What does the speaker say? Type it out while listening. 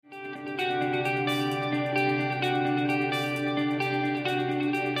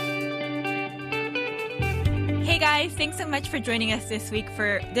guys, thanks so much for joining us this week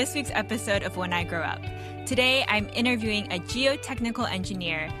for this week's episode of When I Grow Up. Today, I'm interviewing a geotechnical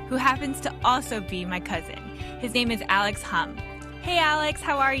engineer who happens to also be my cousin. His name is Alex Hum. Hey Alex,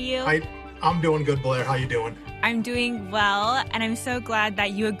 how are you? I'm doing good, Blair. How you doing? I'm doing well, and I'm so glad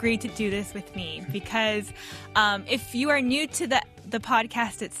that you agreed to do this with me because if you are new to the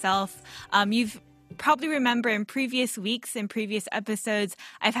podcast itself, you've probably remember in previous weeks and previous episodes,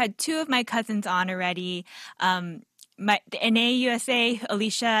 I've had two of my cousins on already, the NAUSA,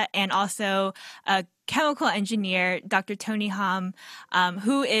 Alicia, and also a chemical engineer, Dr. Tony Hum,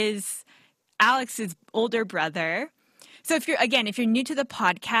 who is Alex's older brother. So if you're new to the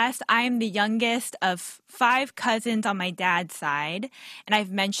podcast, I am the youngest of 5 cousins on my dad's side. And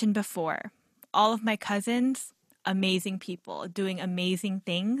I've mentioned before, all of my cousins, amazing people doing amazing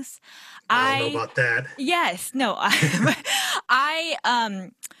things. I don't know about that. Yes. No. I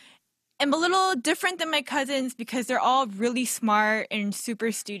am a little different than my cousins because they're all really smart and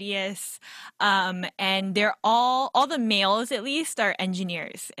super studious. And they're all the males at least are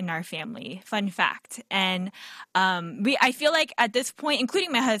engineers in our family. Fun fact. And I feel like at this point,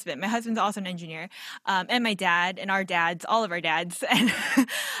 including my husband's also an engineer, and my dad and our dads, all of our dads.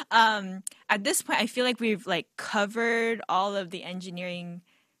 And at this point, I feel like we've covered all of the engineering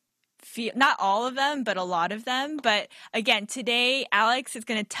field, not all of them, but a lot of them. But again, today, Alex is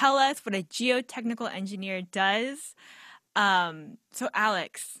going to tell us what a geotechnical engineer does. So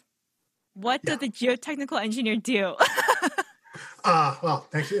Alex, what does a geotechnical engineer do? Well,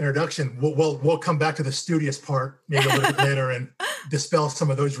 thanks for the introduction. We'll come back to the studious part maybe a little bit later and dispel some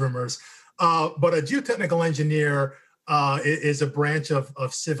of those rumors. But a geotechnical engineer is a branch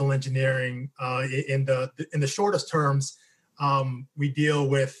of civil engineering. In the shortest terms, we deal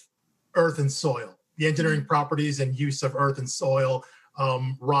with earth and soil, the engineering properties and use of earth and soil,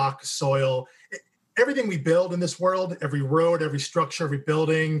 rock, soil, everything we build in this world, every road, every structure, every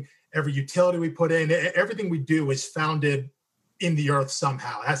building, every utility we put in, everything we do is founded in the earth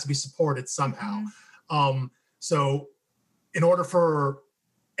somehow. It has to be supported somehow. So in order for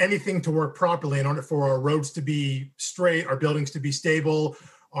anything to work properly, in order for our roads to be straight, our buildings to be stable,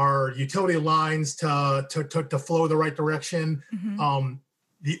 our utility lines to flow the right direction,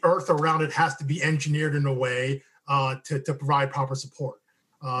 the earth around it has to be engineered in a way to provide proper support.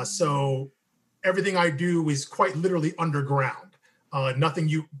 So everything I do is quite literally underground.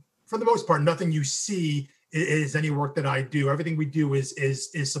 For the most part, nothing you see is any work that I do. Everything we do is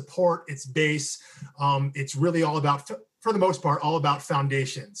support, it's base. It's really all about, for the most part, all about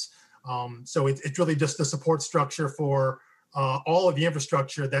foundations. So it's really just the support structure for all of the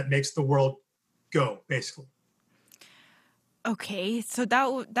infrastructure that makes the world go, basically. Okay, so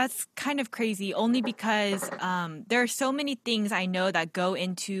that's kind of crazy only because there are so many things I know that go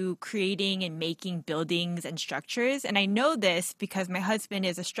into creating and making buildings and structures. And I know this because my husband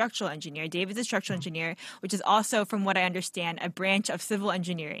is a structural engineer. David's a structural engineer, which is also, from what I understand, a branch of civil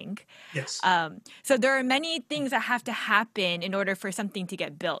engineering. Yes. So there are many things that have to happen in order for something to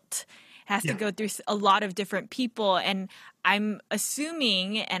get built. It has to go through a lot of different people. And I'm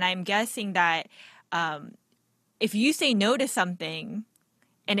assuming and I'm guessing that if you say no to something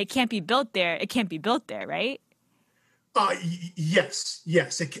and it can't be built there, it can't be built there, right? Yes.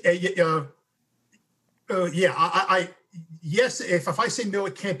 Yes. If I say no,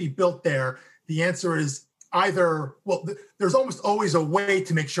 it can't be built there, the answer is either, there's almost always a way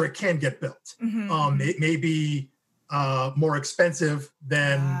to make sure it can get built. It may be more expensive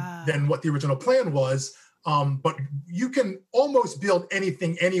than what the original plan was. But you can almost build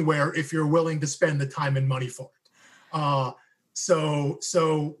anything anywhere if you're willing to spend the time and money for it.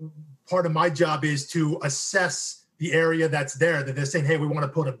 So part of my job is to assess the area that's there, that they're saying, hey, we want to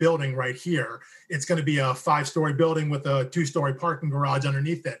put a building right here. It's going to be a 5-story building with a 2-story parking garage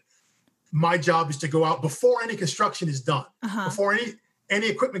underneath it. My job is to go out before any construction is done, before any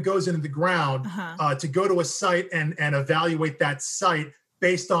equipment goes into the ground, to go to a site and evaluate that site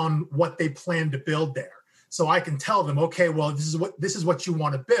based on what they plan to build there. So I can tell them, okay, well, this is what you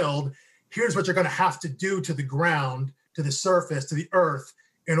want to build. Here's what you're going to have to do to the ground, to the surface, to the earth,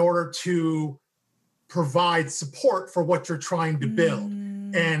 in order to provide support for what you're trying to build.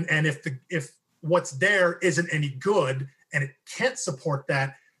 And if what's there isn't any good and it can't support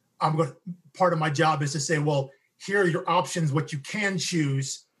that, part of my job is to say, well, here are your options, what you can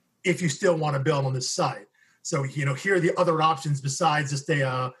choose if you still want to build on this site. So, here are the other options besides just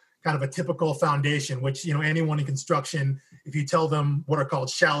a kind of a typical foundation, which, anyone in construction, if you tell them what are called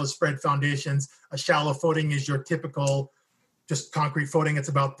shallow spread foundations, a shallow footing is your typical just concrete footing. It's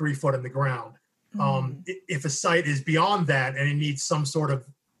about 3 foot in the ground. If a site is beyond that and it needs some sort of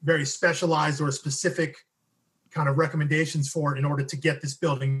very specialized or specific kind of recommendations for it in order to get this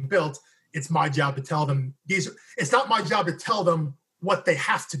building built. It's my job to tell them it's not my job to tell them what they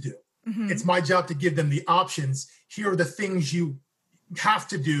have to do. Mm-hmm. It's my job to give them the options. Here are the things you have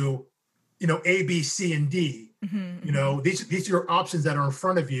to do, A, B, C, and D. Mm-hmm. These are your options that are in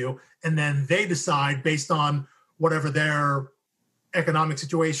front of you. And then they decide based on whatever their economic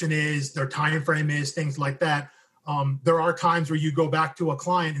situation is, their time frame is, things like that. There are times where you go back to a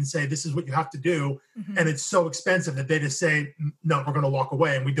client and say, this is what you have to do. Mm-hmm. And it's so expensive that they just say, no, we're going to walk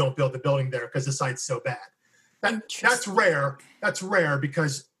away, and we don't build the building there because the site's so bad. That's rare. That's rare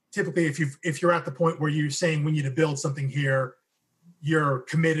because typically if you're at the point where you're saying we need to build something here, you're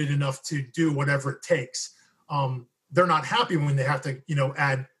committed enough to do whatever it takes. They're not happy when they have to,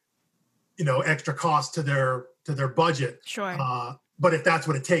 add, extra costs to their budget. Sure. But if that's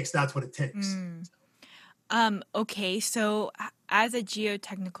what it takes, that's what it takes. Okay, so as a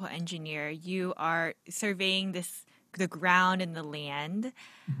geotechnical engineer, you are surveying the ground and the land,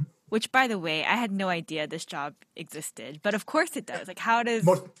 Mm-hmm. which, by the way, I had no idea this job existed, but of course it does. Like, how does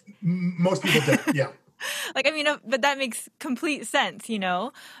most people do? Yeah. but that makes complete sense,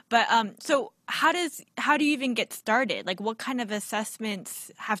 But so how do you even get started? Like, what kind of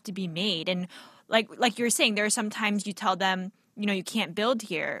assessments have to be made? And like you were saying, there are some times you tell them, you can't build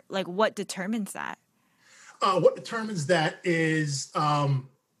here. Like, what determines that? What determines that is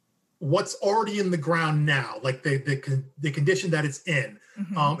what's already in the ground now, like the condition that it's in.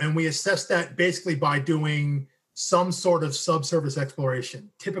 Mm-hmm. And we assess that basically by doing some sort of subsurface exploration.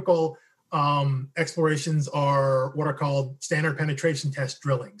 Typical explorations are what are called standard penetration test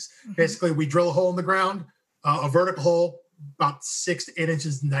drillings. Mm-hmm. Basically, we drill a hole in the ground, a vertical hole about 6 to 8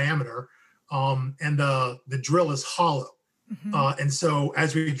 inches in diameter, and the drill is hollow. Mm-hmm. And so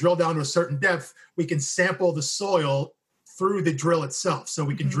as we drill down to a certain depth, we can sample the soil through the drill itself. So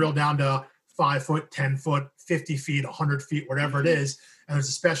we can drill down to 5 foot, 10 foot, 50 feet, 100 feet, whatever it is. And there's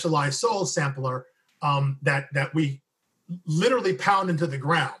a specialized soil sampler that we literally pound into the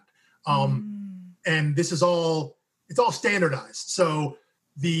ground. And this is it's all standardized. So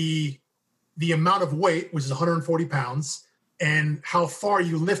the amount of weight, which is 140 pounds, and how far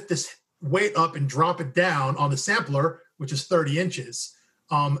you lift this weight up and drop it down on the sampler, which is 30 inches,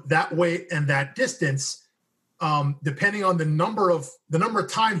 that weight and that distance, depending on the number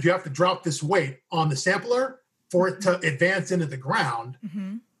of times you have to drop this weight on the sampler for it to advance into the ground,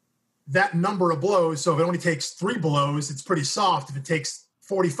 that number of blows. So if it only takes 3 blows, it's pretty soft. If it takes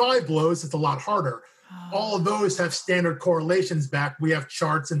 45 blows, it's a lot harder. All of those have standard correlations back. We have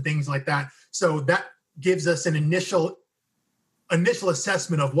charts and things like that. So that gives us an initial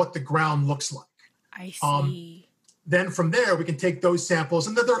assessment of what the ground looks like. I see. Then from there, we can take those samples,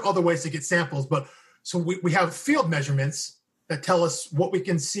 and then there are other ways to get samples, but so we have field measurements that tell us what we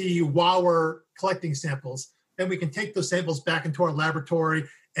can see while we're collecting samples. Then we can take those samples back into our laboratory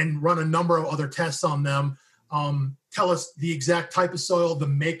and run a number of other tests on them, tell us the exact type of soil, the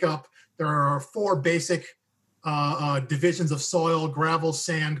makeup. There are 4 basic divisions of soil: gravel,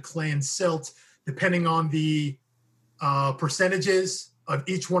 sand, clay, and silt. Depending on the percentages of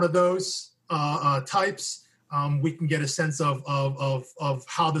each one of those types, we can get a sense of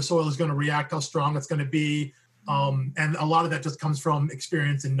how the soil is going to react, how strong it's going to be. And a lot of that just comes from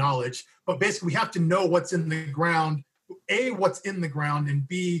experience and knowledge. But basically, we have to know what's in the ground, A, what's in the ground, and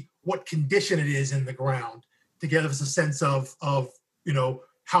B, what condition it is in the ground, to give us a sense of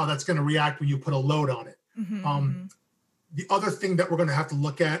how that's going to react when you put a load on it. The other thing that we're going to have to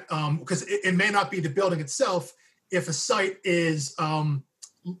look at, because it may not be the building itself, if a site is,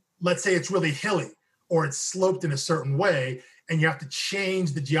 let's say it's really hilly or it's sloped in a certain way, and you have to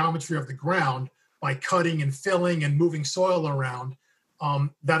change the geometry of the ground by cutting and filling and moving soil around,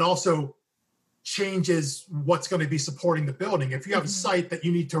 that also changes what's going to be supporting the building. If you have a site that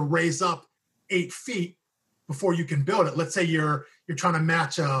you need to raise up 8 feet before you can build it, let's say you're trying to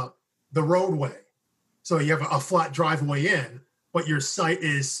match the roadway. So you have a flat driveway in, but your site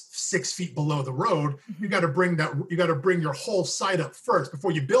is 6 feet below the road. You got to bring your whole site up first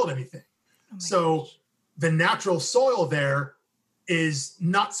before you build anything. Gosh. The natural soil there is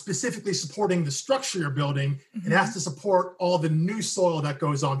not specifically supporting the structure you're building. It has to support all the new soil that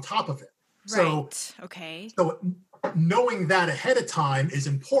goes on top of it. Right. So knowing that ahead of time is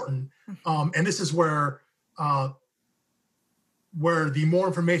important. And this is where the more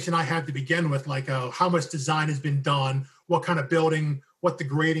information I have to begin with, like how much design has been done, what kind of building, what the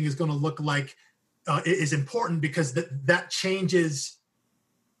grading is going to look like, is important, because that changes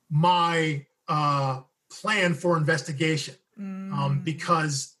my plan for investigation.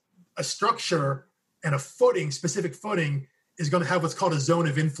 Because a structure and a specific footing, is going to have what's called a zone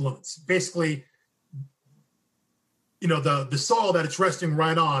of influence. Basically, the soil that it's resting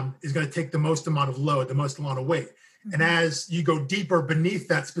right on is going to take the most amount of load, the most amount of weight. Mm-hmm. And as you go deeper beneath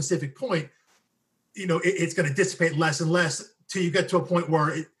that specific point, it's going to dissipate less and less till you get to a point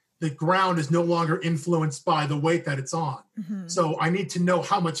where the ground is no longer influenced by the weight that it's on. Mm-hmm. So I need to know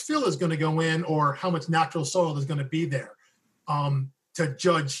how much fill is going to go in or how much natural soil is going to be there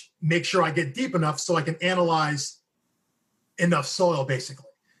to make sure I get deep enough so I can analyze enough soil, basically.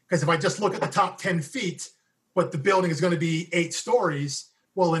 Because if I just look at the top 10 feet, but the building is going to be 8 stories,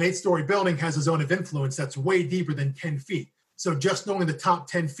 well, an 8-story building has a zone of influence that's way deeper than 10 feet. So just knowing the top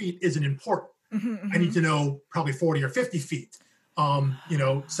 10 feet isn't important. Mm-hmm. I need to know probably 40 or 50 feet.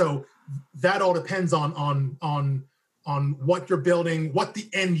 So that all depends on what you're building, what the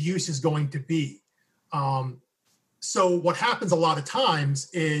end use is going to be. So what happens a lot of times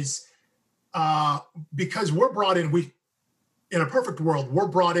is because we're brought in, in a perfect world, we're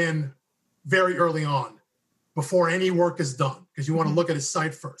brought in very early on before any work is done because you want to look at a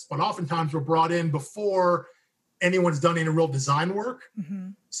site first. But oftentimes we're brought in before anyone's done any real design work.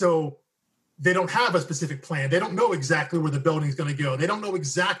 Mm-hmm. So they don't have a specific plan. They don't know exactly where the building is going to go. They don't know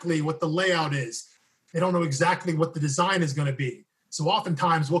exactly what the layout is. They don't know exactly what the design is going to be. So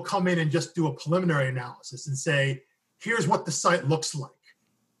oftentimes we'll come in and just do a preliminary analysis and say, here's what the site looks like.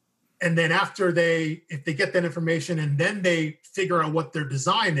 And then if they get that information and then they figure out what their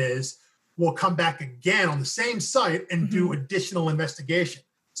design is, we'll come back again on the same site and do additional investigation.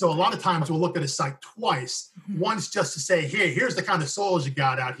 So a lot of times we'll look at a site twice. Once just to say, hey, here's the kind of soils you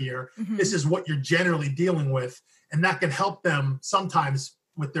got out here. This is what you're generally dealing with. And that can help them sometimes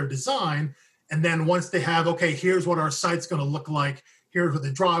with their design. And then once they have, okay, here's what our site's going to look like. Here's where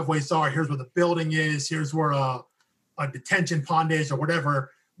the driveways are. Here's where the building is. Here's where a detention pond is or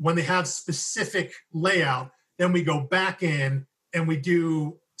whatever. When they have specific layout, then we go back in and we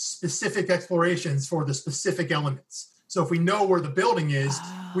do specific explorations for the specific elements. So if we know where the building is,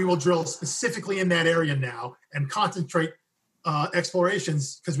 we will drill specifically in that area now and concentrate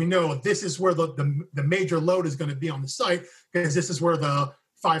explorations because we know this is where the major load is going to be on the site because this is where the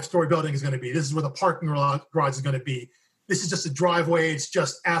 5-story building is going to be. This is where the parking garage is going to be. This is just a driveway. It's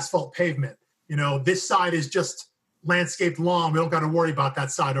just asphalt pavement. This side is just landscaped lawn. We don't got to worry about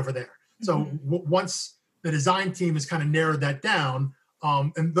that side over there. So once the design team has kind of narrowed that down,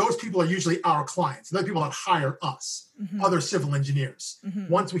 and those people are usually our clients. They're the people that hire us, other civil engineers.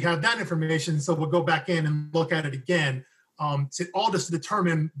 Once we have that information, so we'll go back in and look at it again, all just to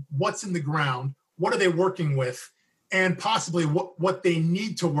determine what's in the ground, what are they working with, and possibly what they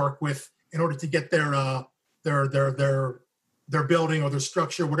need to work with in order to get their building or their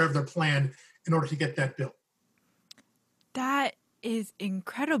structure, whatever their plan, in order to get that built. That is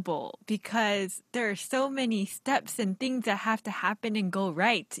incredible because there are so many steps and things that have to happen and go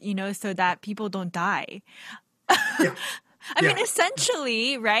right, so that people don't die. Yeah. I mean,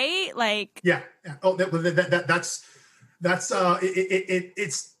 essentially, right? Like, yeah. Oh, that's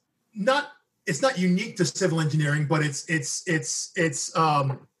it's not unique to civil engineering, but it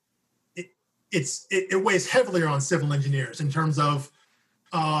weighs heavily on civil engineers in terms of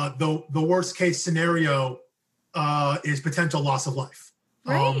the worst case scenario is potential loss of life.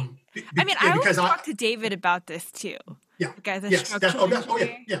 Right. I always talk to David about this too. Yeah. Like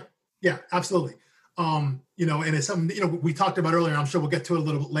Yeah, absolutely. And it's something, we talked about earlier, I'm sure we'll get to it a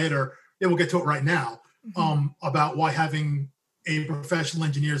little bit later. Then we'll get to it right now, about why having a professional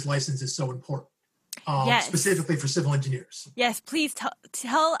engineer's license is so important. Specifically for civil engineers. Yes, please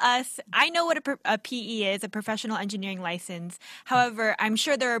tell us. I know what a PE is, a professional engineering license. However, I'm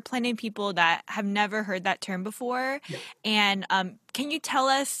sure there are plenty of people that have never heard that term before. Yeah. And can you tell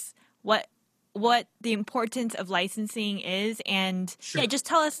us what the importance of licensing is? And sure. Just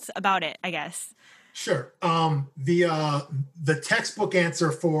tell us about it, I guess. Sure. The textbook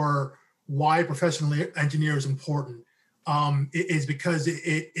answer for why a professional engineer is important is because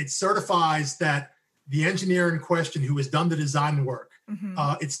it certifies that the engineer in question who has done the design work,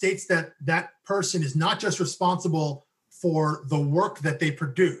 it states that person is not just responsible for the work that they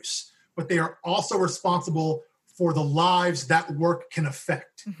produce, but they are also responsible for the lives that work can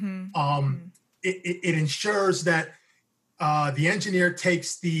affect. It ensures that the engineer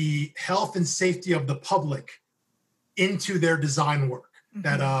takes the health and safety of the public into their design work,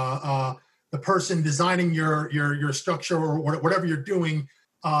 that the person designing your structure or whatever you're doing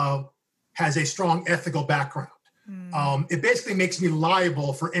has a strong ethical background. It basically makes me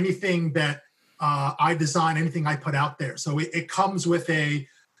liable for anything that I design, anything I put out there. So it comes with an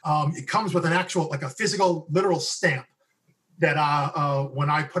actual, like a physical, literal stamp that when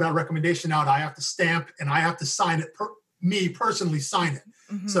I put a recommendation out, I have to stamp and I have to sign it. Me personally sign it.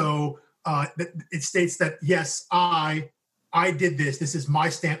 So it states that, yes, I did this. This is my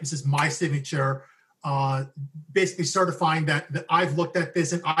stamp. This is my signature. Basically certifying that I've looked at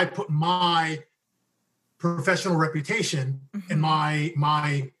this and I put my professional reputation and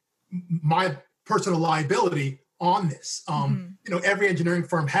my personal liability on this. Every engineering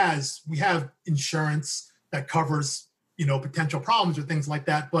firm we have insurance that covers, potential problems or things like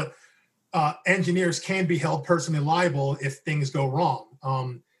that. But engineers can be held personally liable if things go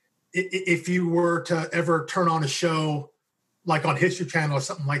wrong. If you were to ever turn on a show like on History Channel or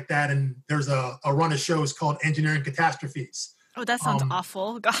something like that, and there's a run of shows called Engineering Catastrophes. Oh, that sounds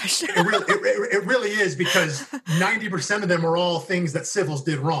awful. Gosh. it really is, because 90% of them are all things that civils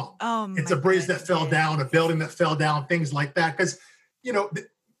did wrong. Oh, it's a bridge that fell down, a building that fell down, things like that. Because,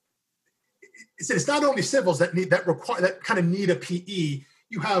 it's not only civils that kind of need a PE.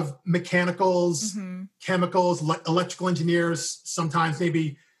 You have mechanicals, chemicals, electrical engineers, sometimes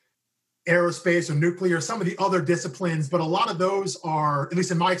maybe aerospace or nuclear, some of the other disciplines. But a lot of those are, at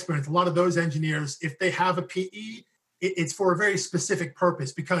least in my experience, a lot of those engineers, if they have a PE, it's for a very specific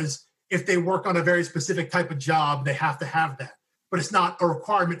purpose, because if they work on a very specific type of job, they have to have that. But it's not a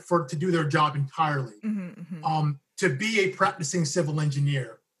requirement to do their job entirely. To be a practicing civil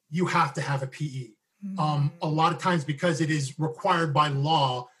engineer, you have to have a PE. A lot of times, because it is required by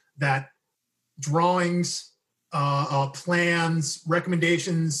law that drawings, plans,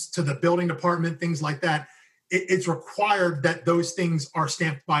 recommendations to the building department, things like that, it's required that those things are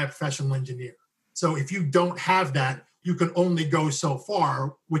stamped by a professional engineer. So if you don't have that, you can only go so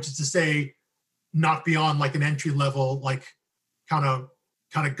far, which is to say, not beyond like an entry level, like kind of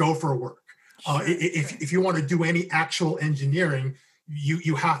gopher work. If you want to do any actual engineering,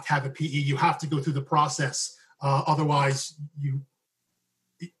 you have to have a PE. You have to go through the process. Otherwise, you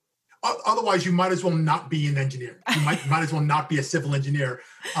might as well not be an engineer. You might as well not be a civil engineer.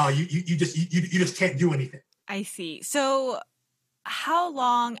 You just can't do anything. I see. So how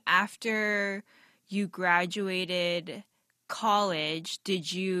long after you graduated college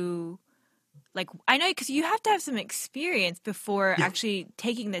did you, I know, because you have to have some experience before actually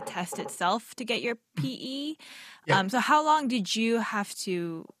taking the test itself to get your PE. Yeah. So how long did you have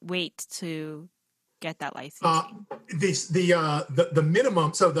to wait to get that licensing? The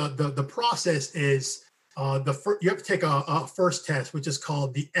minimum. So the process is you have to take a first test, which is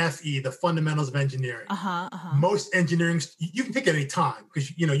called the FE, the Fundamentals of Engineering. Most engineering, you can take it any time,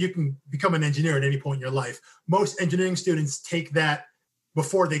 because you can become an engineer at any point in your life. Most engineering students take that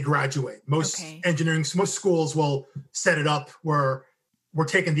before they graduate. Most schools will set it up where we're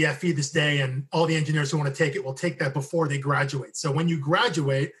taking the FE this day, and all the engineers who want to take it will take that before they graduate. So when you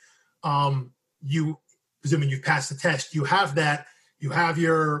graduate, presuming you've passed the test, you have that. You have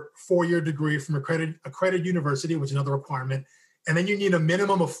your 4-year degree from accredited university, which is another requirement, and then you need a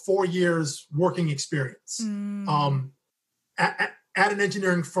minimum of 4 years working experience at an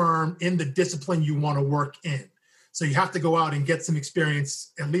engineering firm in the discipline you want to work in. So you have to go out and get some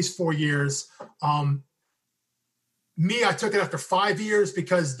experience, at least 4 years. I took it after 5 years,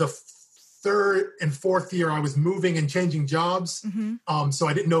 because the third and fourth year I was moving and changing jobs. So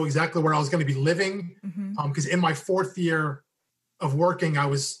I didn't know exactly where I was going to be living. Because in my 4th year of working, I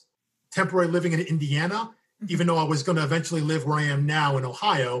was temporarily living in Indiana, even though I was going to eventually live where I am now in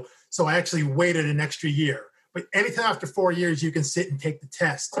Ohio. So I actually waited an extra year. But anytime after 4 years, you can sit and take the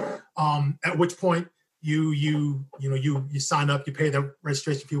test. At which point you sign up, you pay the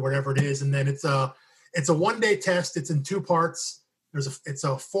registration fee, whatever it is, and then it's a 1-day test. It's in 2 parts. It's a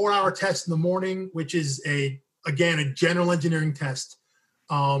 4-hour test in the morning, which is a general engineering test.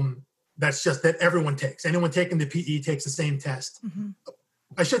 That's just that everyone takes. Anyone taking the PE takes the same test.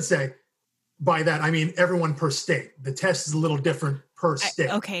 I should say, by that I mean everyone per state. The test is a little different per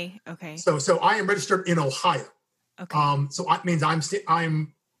state. Okay. So I am registered in Ohio. Okay. So that means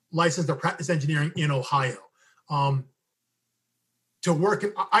I'm licensed to practice engineering in Ohio. I can work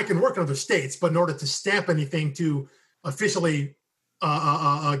in other states, but in order to stamp anything, to officially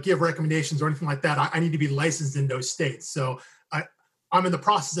give recommendations or anything like that, I need to be licensed in those states. So I'm in the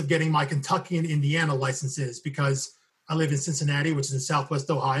process of getting my Kentucky and Indiana licenses, because I live in Cincinnati, which is in Southwest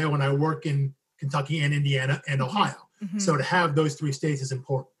Ohio, and I work in Kentucky and Indiana and Ohio. So to have those 3 states is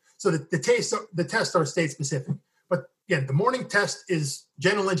important. So the tests are state specific. But again, the morning test is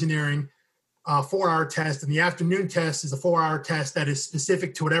general engineering, 4-hour test, and the afternoon test is a 4-hour test that is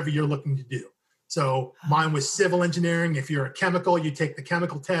specific to whatever you're looking to do. So mine was civil engineering. If you're a chemical, you take the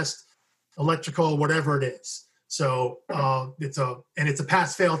chemical test, electrical, whatever it is. So it's a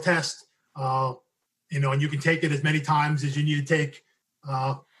pass-fail test, and you can take it as many times as you need to take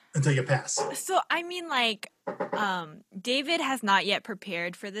until you pass. So, I mean, like, David has not yet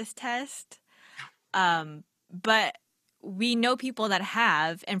prepared for this test, but we know people that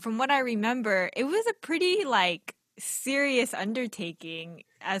have, and from what I remember, it was a pretty, like, serious undertaking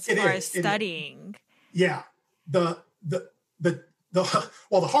as It far as is. studying. Yeah. The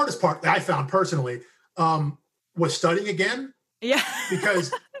well, the hardest part that I found personally was studying again Yeah.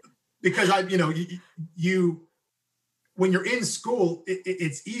 because I, you when you're in school,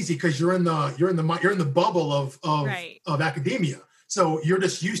 it's easy because you're in the bubble Right. of academia. So you're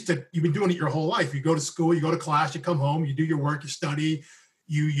just used to, you've been doing it your whole life. You go to school, you go to class, you come home, you do your work, you study,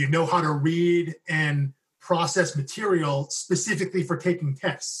 you know how to read and process material specifically for taking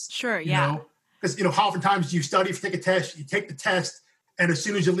tests. Sure, You yeah. know, because how oftentimes you study, take a test, you take the test, and as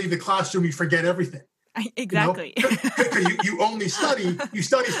soon as you leave the classroom, you forget everything. Exactly. Because you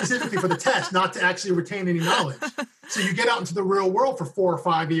study specifically for the test, not to actually retain any knowledge. So you get out into the real world for 4 or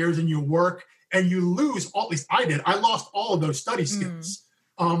 5 years and you work and you lose all, at least I did. I lost all of those study skills.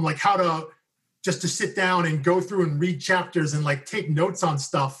 Like how to just to sit down and go through and read chapters and like take notes on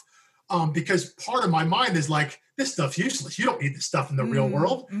stuff. Because part of my mind is like, this stuff's useless. You don't need this stuff in the real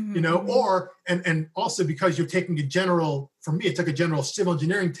world, or, and also because you're taking for me, it took a general civil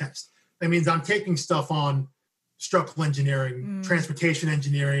engineering test. That means I'm taking stuff on structural engineering, transportation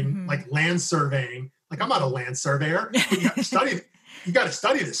engineering, like land surveying. Like I'm not a land surveyor. But you got to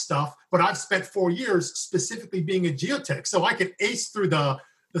study this stuff. But I've spent 4 years specifically being a geotech, so I can ace through the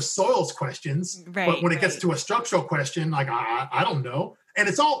soils questions. Right, but when it gets to a structural question, like I don't know. And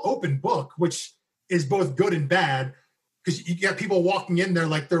it's all open book, which is both good and bad, because you get people walking in there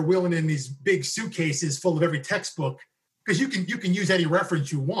like they're wheeling in these big suitcases full of every textbook, because you can use any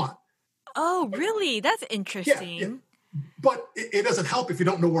reference you want. Oh, really? That's interesting. Yeah. But it doesn't help if you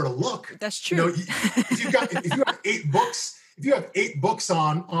don't know where to look. That's true. If you have 8 books,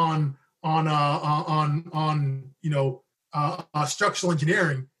 on structural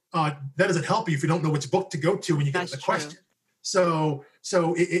engineering, that doesn't help you if you don't know which book to go to when you get to the question. So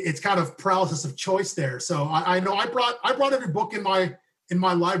it's kind of paralysis of choice there. So I know I brought every book in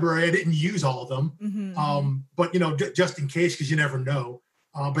my library. I didn't use all of them, but just in case, because you never know.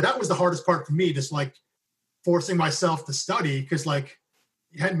 But that was the hardest part for me, just like forcing myself to study, because like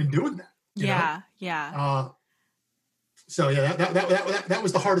you hadn't been doing that. Yeah. So yeah, that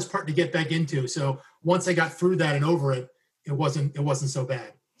was the hardest part to get back into. So once I got through that and over it, it wasn't so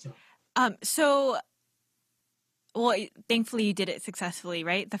bad. So, well, thankfully you did it successfully,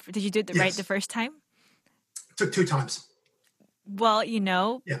 right? Did you do it right the first time? Took 2 times. Well,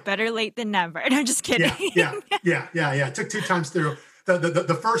 better late than never. No, I'm just kidding. Yeah. It took 2 times through.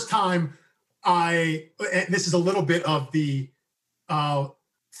 The first time and this is a little bit of the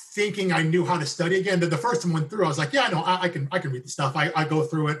thinking I knew how to study again. The first time I went through, I was like, yeah, no, I can read the stuff. I go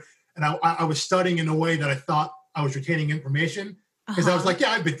through it, and I was studying in a way that I thought I was retaining information, because I was like,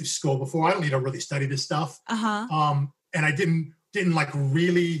 yeah, I've been through school before. I don't need to really study this stuff. And I didn't like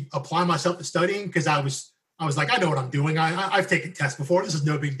really apply myself to studying, because I was like, I know what I'm doing. I've taken tests before. This is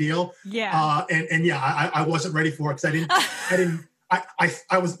no big deal. Yeah. I wasn't ready for it, because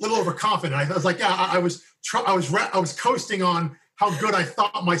I was a little overconfident. I was like, yeah, I was coasting on how good I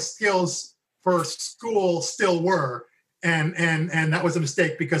thought my skills for school still were. And that was a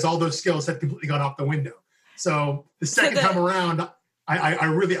mistake, because all those skills had completely gone out the window. So the second time around,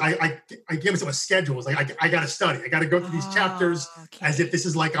 I gave myself a schedule. It's like, I got to study. I got to go through these chapters as if this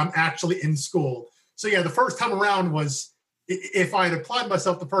is like I'm actually in school. So yeah, the first time around was, if I had applied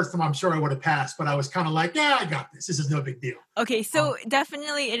myself the first time, I'm sure I would have passed. But I was kind of like, yeah, I got this. This is no big deal. Okay, so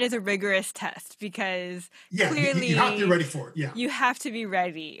definitely it is a rigorous test, because clearly you have to be ready for it. Yeah, you have to be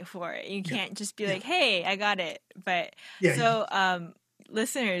ready for it. You can't just be like, hey, I got it. But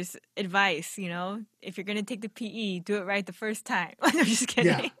listeners, advice, if you're going to take the PE, do it right the first time. I'm just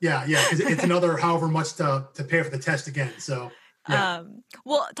kidding. Yeah. Because it's another however much to pay for the test again. So. Yeah.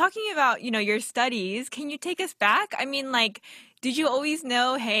 Well, talking about, your studies, can you take us back? I mean, like, did you always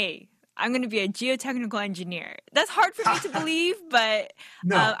know, hey, I'm going to be a geotechnical engineer? That's hard for me to believe, but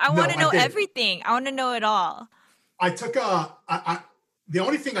I want to know everything. I want to know it all. I took the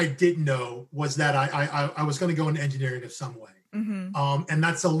only thing I did know was that I was going to go into engineering of some way. And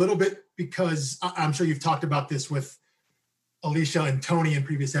that's a little bit because I'm sure you've talked about this with Alicia and Tony in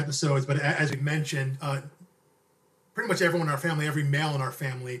previous episodes, but as we mentioned, pretty much everyone in our family, every male in our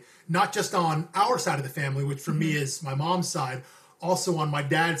family, not just on our side of the family, which for me is my mom's side, also on my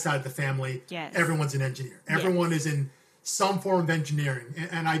dad's side of the family, everyone's an engineer. Everyone is in some form of engineering.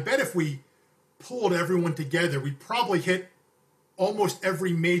 And I bet if we pulled everyone together, we'd probably hit almost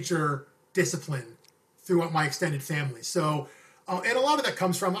every major discipline throughout my extended family. So And a lot of that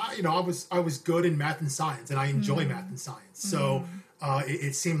comes from, I was good in math and science, and I enjoy math and science. So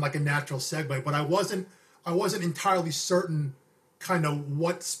it seemed like a natural segue, but I wasn't entirely certain kind of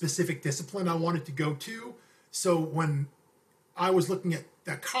what specific discipline I wanted to go to. So when I was looking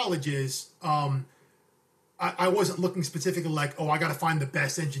at colleges, I wasn't looking specifically like, oh, I got to find the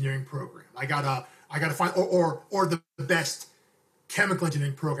best engineering program. I gotta find or the best chemical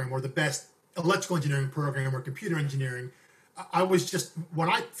engineering program or the best electrical engineering program or computer engineering. I was just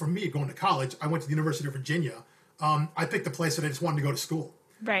for me going to college, I went to the University of Virginia. I picked a place that I just wanted to go to school.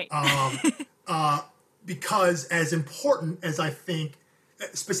 Right. Because as important as I think,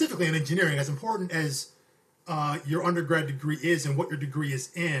 specifically in engineering, as important as your undergrad degree is and what your degree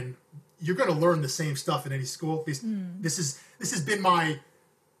is in, you're going to learn the same stuff in any school. This has been my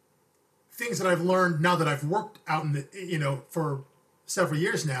things that I've learned now that I've worked out in the, for several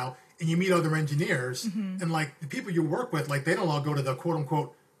years now, and you meet other engineers, and like the people you work with, like they don't all go to the quote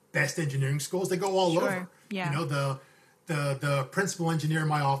unquote best engineering schools. They go all over. Yeah. The principal engineer in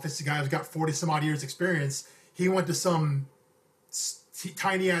my office, the guy who's got 40 some odd years experience, he went to some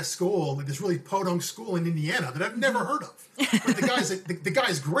tiny ass school, like this really podunk school in Indiana that I've never heard of. But the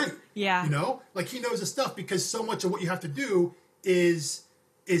guy's great. Yeah. Like he knows his stuff because so much of what you have to do is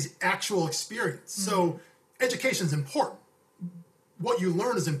actual experience. So education's important. What you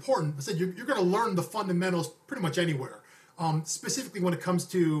learn is important. I said you're going to learn the fundamentals pretty much anywhere. Specifically when it comes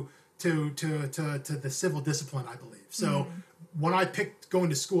to the civil discipline, I believe. So when I picked going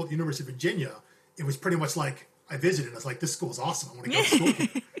to school at the University of Virginia, it was pretty much like I visited. I was like, this school is awesome. I want to go to school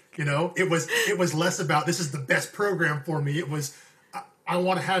here. It was less about this is the best program for me. It was I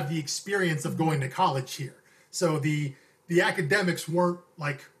want to have the experience of going to college here. So the academics weren't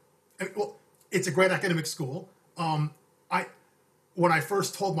like, well, it's a great academic school. When I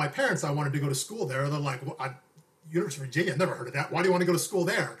first told my parents I wanted to go to school there, they're like, well, University of Virginia, I've never heard of that. Why do you want to go to school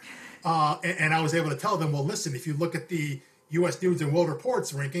there? And I was able to tell them, well, listen, if you look at the U.S. News and World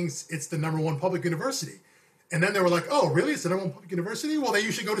Report's rankings, it's the #1 public university. And then they were like, oh, really? It's the #1 public university? Well, then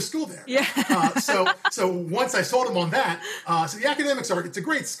you should go to school there. Yeah. So once I sold them on that, so the academics it's a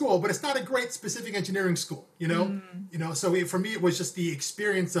great school, but it's not a great specific engineering school, So for me, it was just the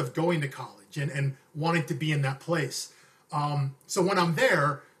experience of going to college and wanting to be in that place. So when I'm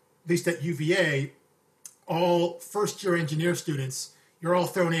there, at least at UVA, all first-year engineer students, you're all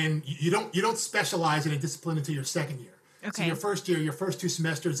thrown in. You don't specialize in a discipline until your second year. Okay. So your first year, your first 2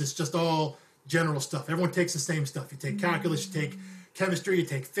 semesters, it's just all general stuff. Everyone takes the same stuff. You take calculus, you take chemistry, you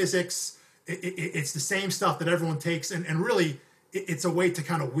take physics. It's the same stuff that everyone takes. And really, it's a way to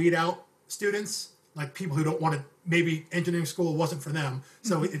kind of weed out students, like people who don't want to, maybe engineering school wasn't for them.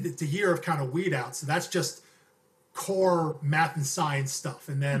 So it's a year of kind of weed out. So that's just core math and science stuff.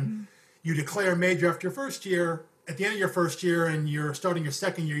 And then you declare a major after your first year. At the end of your first year and you're starting your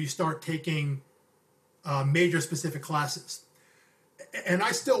second year, you start taking major specific classes. And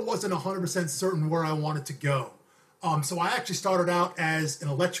I still wasn't 100% certain where I wanted to go. So I actually started out as an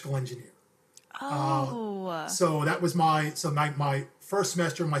electrical engineer. Oh. So that was my first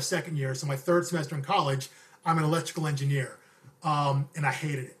semester of my second year. So my third semester in college, I'm an electrical engineer. And I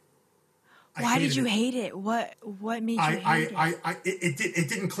hated it. Why did you hate it? What made you hate it? It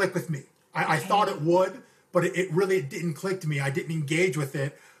didn't click with me. I thought it would, but it really didn't click to me. I didn't engage with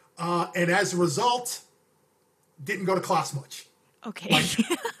it. And as a result, didn't go to class much. Okay.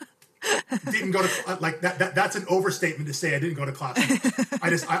 Didn't go to like that. That's an overstatement to say I didn't go to class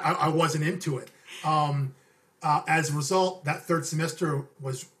much. I wasn't into it. As a result, that third semester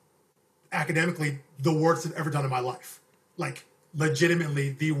was academically the worst I've ever done in my life. Like legitimately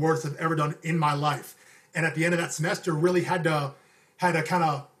the worst I've ever done in my life. And at the end of that semester, really had to kind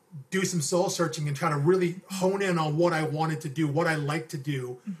of do some soul searching and try to really hone in on what I wanted to do, what I liked to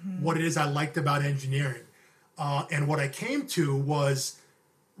do, what it is I liked about engineering. And what I came to was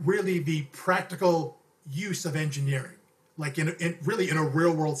really the practical use of engineering, like really in a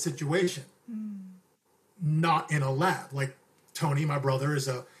real world situation, not in a lab. Like Tony, my brother,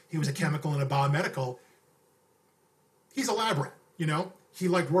 he was a chemical and a biomedical. He's a lab rat, He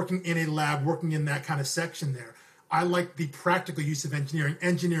liked working in a lab, working in that kind of section there. I like the practical use of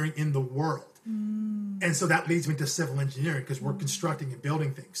engineering in the world. And so that leads me to civil engineering because we're constructing and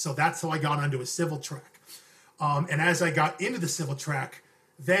building things. So that's how I got onto a civil track. And as I got into the civil track,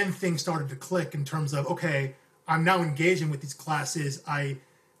 then things started to click in terms of, okay, I'm now engaging with these classes. I'm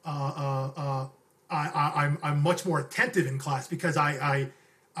much more attentive in class because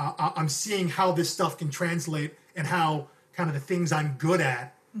I'm seeing how this stuff can translate and how kind of the things I'm good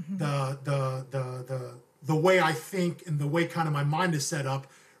at, the way I think and the way kind of my mind is set up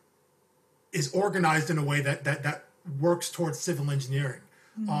is organized in a way that works towards civil engineering.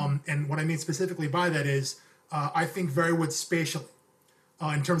 And what I mean specifically by that is I think very much spatially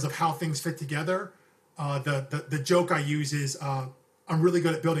in terms of how things fit together. The joke I use is I'm really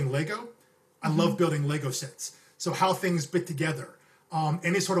good at building Lego. I love building Lego sets. So how things fit together.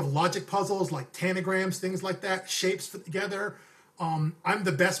 Any sort of logic puzzles like tanagrams, things like that, shapes fit together. I'm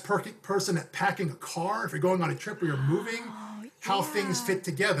the best person at packing a car. If you're going on a trip or you're moving, how things fit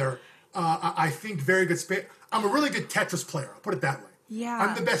together. I think very good space. I'm a really good Tetris player. I'll put it that way. Yeah.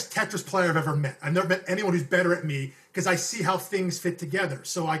 I'm the best Tetris player I've ever met. I've never met anyone who's better at me because I see how things fit together.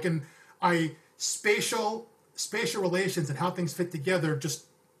 So spatial relations and how things fit together, just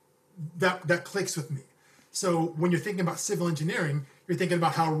that clicks with me. So when you're thinking about civil engineering, you're thinking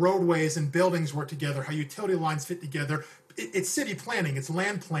about how roadways and buildings work together, how utility lines fit together. It's city planning, it's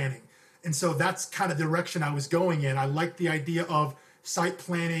land planning. And so that's kind of the direction I was going in. I liked the idea of site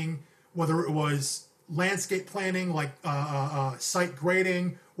planning, whether it was landscape planning, like site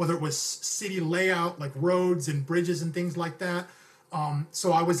grading, whether it was city layout, like roads and bridges and things like that.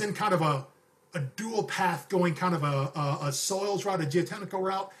 So I was in kind of a dual path, going kind of a soils route, a geotechnical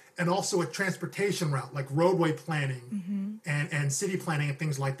route, and also a transportation route, like roadway planning and city planning and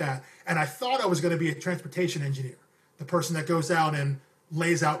things like that. And I thought I was going to be a transportation engineer, the person that goes out and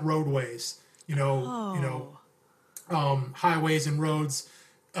lays out roadways, highways and roads,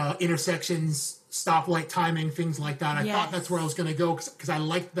 intersections, stoplight timing, things like that. I thought that's where I was going to go because I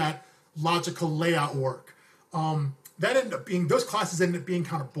liked that logical layout work. Those classes ended up being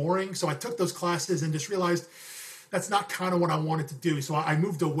kind of boring. So I took those classes and just realized that's not kind of what I wanted to do. So I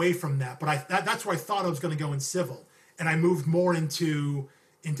moved away from that. But that's where I thought I was going to go in civil. And I moved more into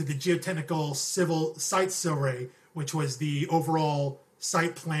the geotechnical civil site survey, which was the overall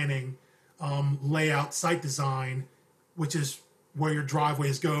site planning, layout, site design, which is where your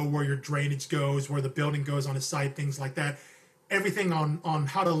driveways go, where your drainage goes, where the building goes on a site, things like that. Everything on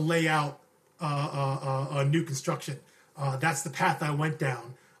how to lay out a new construction. That's the path I went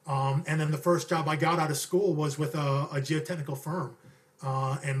down. And then the first job I got out of school was with a geotechnical firm.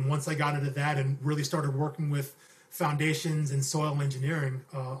 And once I got into that and really started working with foundations and soil engineering,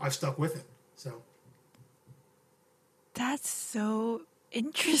 I've stuck with it. So that's so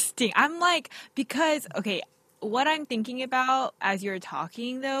interesting. I'm like, because, okay, what I'm thinking about as you're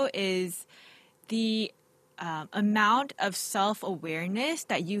talking, though, is the amount of self-awareness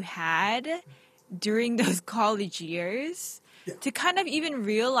that you had during those college years to kind of even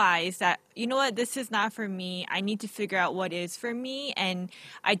realize that, you know what, this is not for me. I need to figure out what is for me, and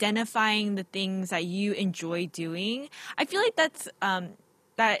identifying the things that you enjoy doing. I feel like that's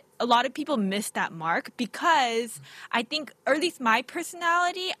that a lot of people miss that mark, because I think, or at least my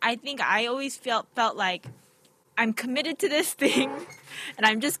personality, I think I always felt like I'm committed to this thing and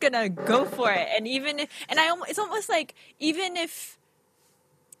I'm just gonna go for it. And it's almost like, even if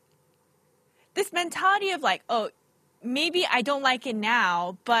this mentality of like, oh, maybe I don't like it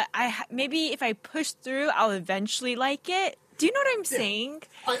now, but maybe if I push through, I'll eventually like it. Do you know what I'm saying?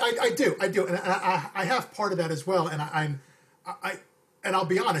 I do, and I have part of that as well. And and I'll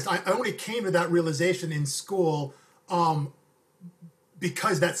be honest, I only came to that realization in school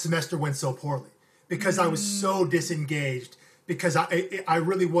because that semester went so poorly, because I was so disengaged, because I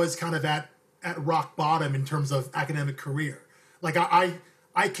really was kind of at rock bottom in terms of academic career. Like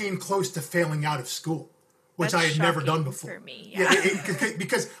I came close to failing out of school, which I had never done before. For me,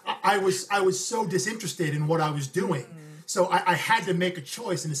 because I was so disinterested in what I was doing. So I had to make a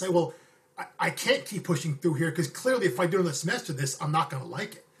choice and to say, well, I can't keep pushing through here, because clearly if I do another semester of this, I'm not going to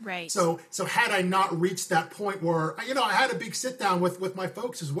like it. Right. So had I not reached that point where, I had a big sit down with my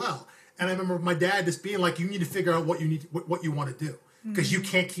folks as well. And I remember my dad just being like, you need to figure out what you want to do, because you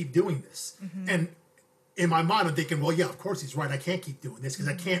can't keep doing this. And in my mind, I'm thinking, well, yeah, of course he's right. I can't keep doing this, because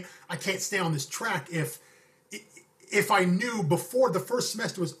I can't stay on this track. If I knew before the first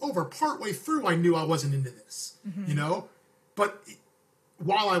semester was over, partway through, I knew I wasn't into this, But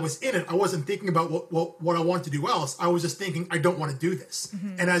while I was in it, I wasn't thinking about what I wanted to do else. I was just thinking, I don't want to do this.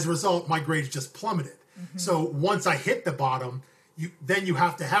 And as a result, my grades just plummeted. So once I hit the bottom, you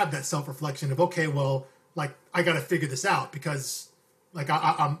have to have that self-reflection of, okay, well, like, I got to figure this out, because like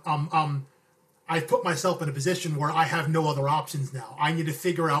I've put myself in a position where I have no other options now. I need to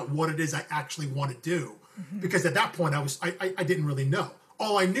figure out what it is I actually want to do, because at that point I didn't really know.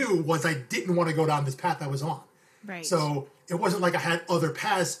 All I knew was I didn't want to go down this path I was on. Right. So it wasn't like I had other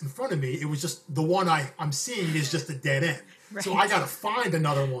paths in front of me. It was just the one I'm seeing is just a dead end. Right. So I got to find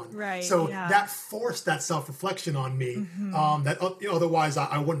another one. Right. So that forced that self-reflection on me that otherwise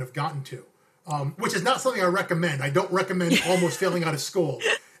I wouldn't have gotten to, which is not something I recommend. I don't recommend almost failing out of school.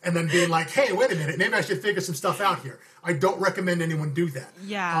 and then being like, hey, wait a minute, maybe I should figure some stuff out here. I don't recommend anyone do that.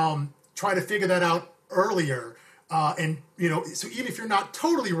 Yeah. Try to figure that out earlier. And, so even if you're not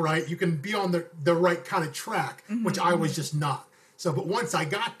totally right, you can be on the right kind of track, which I was just not. So, but once I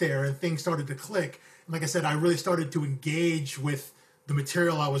got there and things started to click, and like I said, I really started to engage with the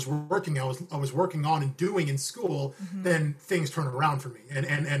material I was working on and doing in school, then things turned around for me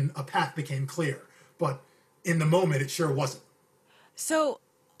and a path became clear. But in the moment, it sure wasn't. So,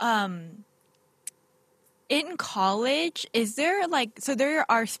 in college, is there so there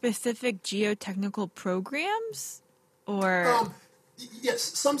are specific geotechnical programs or? Yes,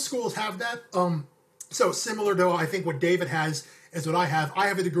 some schools have that. So similar to, I think, what David has is what I have. I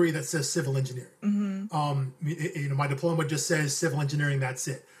have a degree that says civil engineering. My diploma just says civil engineering. That's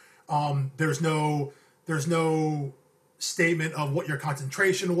it. There's no statement of what your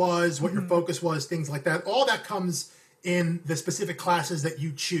concentration was, what your focus was, things like that. All that comes in the specific classes that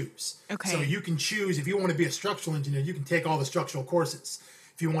you choose. Okay. So you can choose, if you want to be a structural engineer, you can take all the structural courses.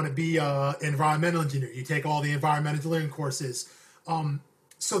 If you want to be an environmental engineer, you take all the environmental engineering courses.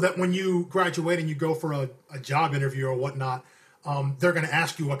 So that when you graduate and you go for a job interview or whatnot, they're going to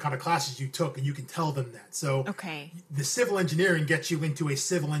ask you what kind of classes you took, and you can tell them that. So the civil engineering gets you into a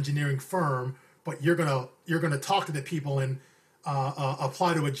civil engineering firm, but you're gonna talk to the people and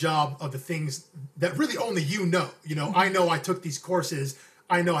apply to a job of the things that really only you know. I know I took these courses.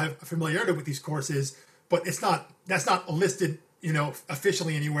 I know I have familiarity with these courses, but that's not listed,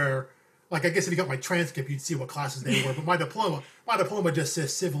 officially anywhere. Like, I guess if you got my transcript, you'd see what classes they were. But my diploma just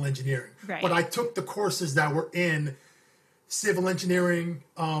says civil engineering. Right. But I took the courses that were in civil engineering,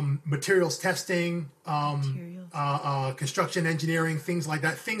 materials testing, construction engineering, things like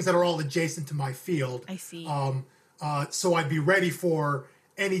that, things that are all adjacent to my field. I see. So I'd be ready for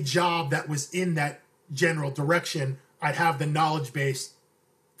any job that was in that general direction. I'd have the knowledge base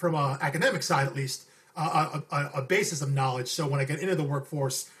from an academic side, at least, a basis of knowledge. So when I get into the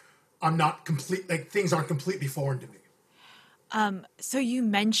workforce, I'm not things aren't completely foreign to me. So you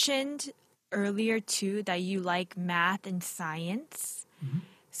mentioned earlier too that you like math and science.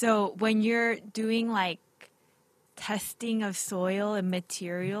 So when you're doing testing of soil and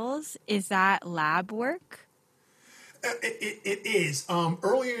materials, is that lab work? It is.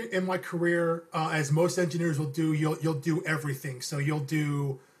 Earlier in my career, as most engineers will do, you'll do everything. So you'll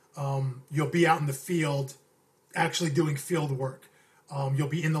be out in the field, actually doing field work. You'll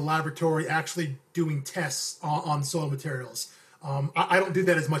be in the laboratory actually doing tests on soil materials. I don't do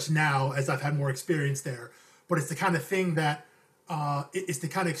that as much now as I've had more experience there, but it's the kind of thing that it's the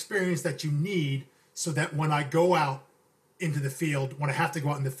kind of experience that you need so that when I go out into the field, when I have to go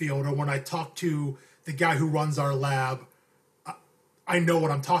out in the field, or when I talk to the guy who runs our lab, I know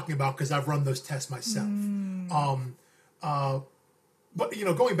what I'm talking about because I've run those tests myself. But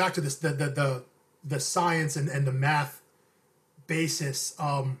going back to this, the science and the math basis,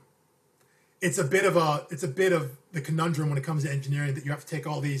 it's a bit of the conundrum when it comes to engineering that you have to take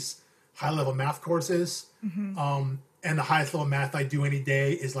all these high level math courses. And the highest level math I do any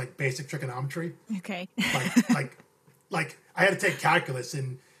day is like basic trigonometry. Okay. like I had to take calculus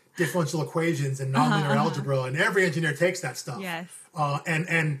and differential equations and nonlinear algebra, and every engineer takes that stuff. Yes.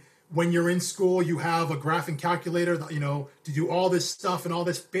 And when you're in school, you have a graphing calculator that, to do all this stuff and all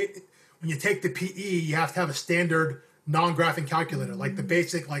this. When you take the PE, you have to have a standard non-graphing calculator, like the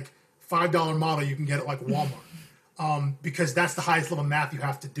basic $5 model you can get at Walmart, because that's the highest level math you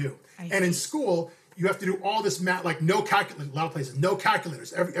have to do. And in school, you have to do all this math, no calculators. A lot of places, no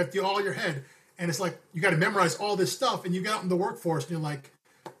calculators. You have to do all in your head, and it's like you got to memorize all this stuff. And you get out in the workforce, and you're like,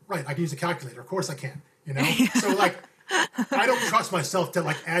 right, I can use a calculator. Of course I can. So I don't trust myself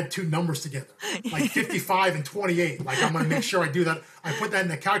to add two numbers together, 55 and 28. I'm going to make sure I do that. I put that in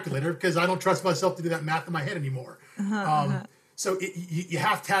the calculator because I don't trust myself to do that math in my head anymore. So you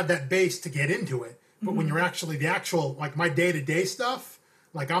have to have that base to get into it. But when you're actually my day-to-day stuff,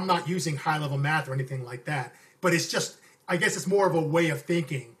 I'm not using high-level math or anything like that. But it's just, I guess it's more of a way of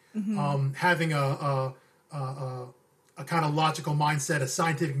thinking, having a kind of logical mindset, a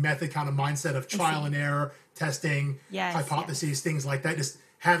scientific method kind of mindset of trial and error, testing, hypotheses, things like that. Just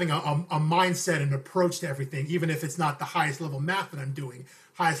having a mindset and approach to everything, even if it's not the highest level math that I'm doing,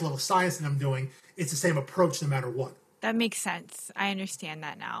 highest level science that I'm doing, it's the same approach no matter what. That makes sense. I understand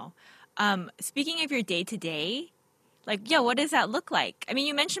that now. Speaking of your day-to-day, what does that look like? I mean,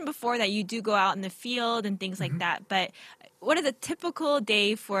 you mentioned before that you do go out in the field and things like that, but what does a typical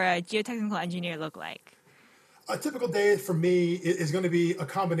day for a geotechnical engineer look like? A typical day for me is going to be a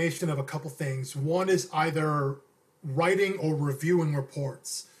combination of a couple things. One is either writing or reviewing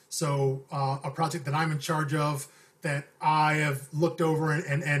reports. So a project that I'm in charge of, that I have looked over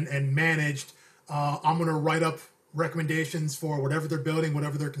and managed, I'm going to write up recommendations for whatever they're building,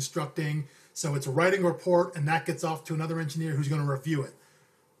 whatever they're constructing. So it's a writing report, and that gets off to another engineer who's going to review it.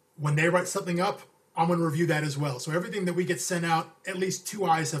 When they write something up, I'm going to review that as well. So everything that we get sent out, at least 2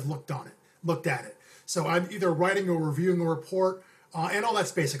 eyes have looked at it. So I'm either writing or reviewing a report, and all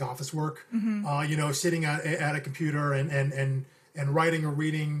that's basic office work. Sitting at a computer and writing or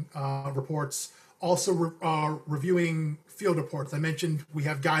reading reports. Also reviewing field reports. I mentioned we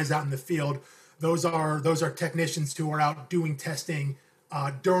have guys out in the field. Those are technicians who are out doing testing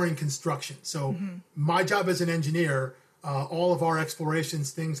during construction. So my job as an engineer, all of our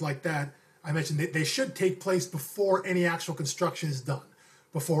explorations, things like that, I mentioned they should take place before any actual construction is done,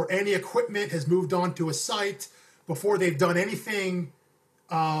 before any equipment has moved on to a site, before they've done anything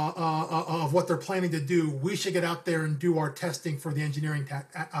of what they're planning to do. We should get out there and do our testing for the engineering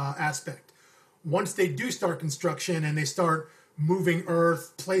aspect. Once they do start construction and they start moving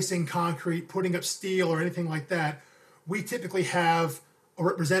earth, placing concrete, putting up steel or anything like that, we typically have a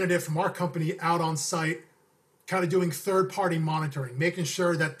representative from our company out on site kind of doing third-party monitoring, making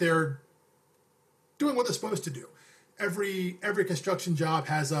sure that they're doing what they're supposed to do. Every construction job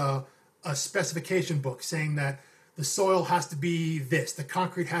has a specification book saying that the soil has to be this, the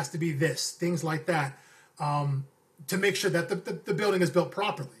concrete has to be this, things like that, to make sure that the building is built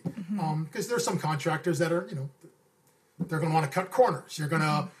properly. Because there's some contractors that are, they're going to want to cut corners. You're going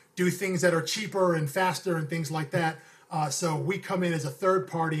to do things that are cheaper and faster and things like that. So we come in as a third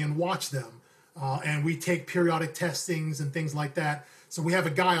party and watch them. And we take periodic testings and things like that. So we have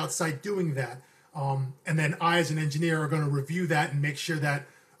a guy outside doing that. And then I, as an engineer, are going to review that and make sure that,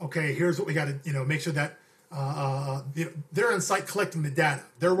 okay, here's what we got to, make sure that they're on site collecting the data.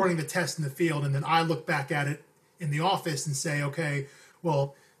 They're running the test in the field. And then I look back at it in the office and say, okay,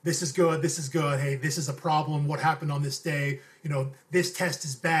 well, this is good. This is good. Hey, this is a problem. What happened on this day? This test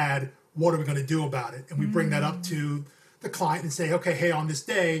is bad. What are we going to do about it? And we bring that up to the client and say, okay, hey, on this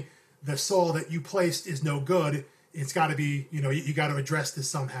day, the soil that you placed is no good. It's got to be, you got to address this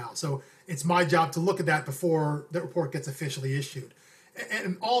somehow. So it's my job to look at that before the report gets officially issued.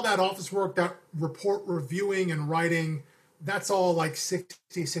 And all that office work, that report reviewing and writing, that's all like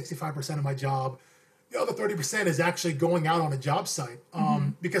 65% of my job. The other 30% is actually going out on a job site.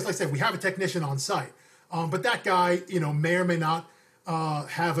 Because like I said, we have a technician on site. But that guy, may or may not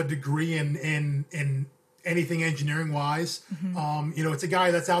have a degree in anything engineering wise. It's a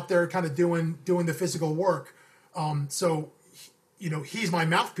guy that's out there kind of doing the physical work. So he's my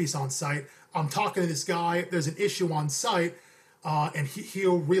mouthpiece on site. I'm talking to this guy. If there's an issue on site, and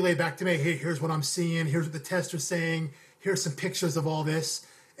he'll relay back to me, hey, here's what I'm seeing. Here's what the tests are saying. Here's some pictures of all this.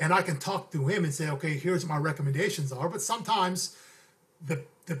 And I can talk to him and say, okay, here's what my recommendations are. But sometimes the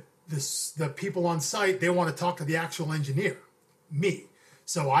people on site, they want to talk to the actual engineer, me.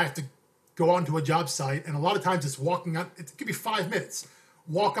 So I have to go onto a job site, and a lot of times it's walking on, it could be 5 minutes,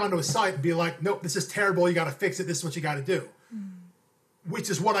 walk onto a site and be like, nope, this is terrible, you got to fix it, this is what you got to do. Which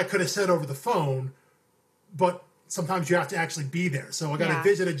is what I could have said over the phone, but sometimes you have to actually be there. So I got to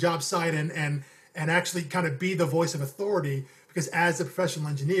visit a job site and actually kind of be the voice of authority, because as a professional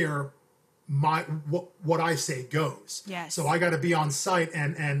engineer, what I say goes. Yes. So I got to be on site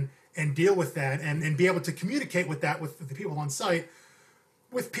and deal with that and be able to communicate with that with the people on site,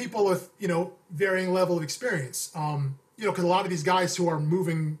 with people with varying level of experience. Because a lot of these guys who are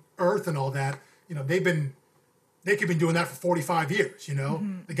moving earth and all that, they could be doing that for 45 years.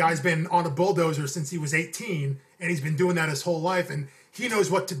 The guy's been on a bulldozer since he was 18, and he's been doing that his whole life, and he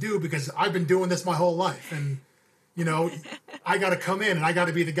knows what to do because I've been doing this my whole life. And I got to come in and I got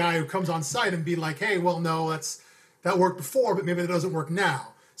to be the guy who comes on site and be like, hey, well, no, that worked before, but maybe it doesn't work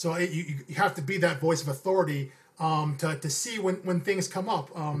now. So you have to be that voice of authority to see when things come up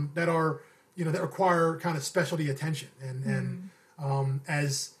that are that require kind of specialty attention. And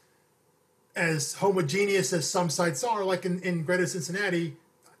as homogeneous as some sites are, like in Greater Cincinnati,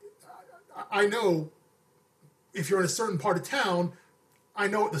 I know if you're in a certain part of town, I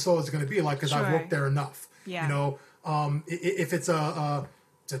know what the soil is going to be like because I've worked there enough. Yeah. If it's a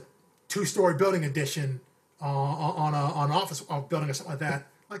 2-story building addition on an office building or something like that,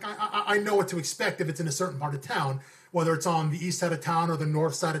 like I know what to expect if it's in a certain part of town, whether it's on the east side of town or the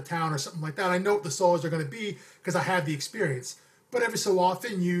north side of town or something like that. I know what the soils are going to be because I have the experience. But every so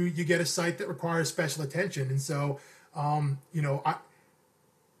often you get a site that requires special attention. And so, to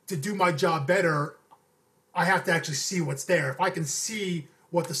do my job better, I have to actually see what's there. If I can see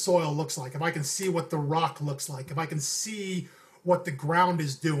what the soil looks like, if I can see what the rock looks like, if I can see what the ground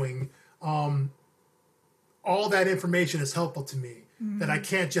is doing, all that information is helpful to me that I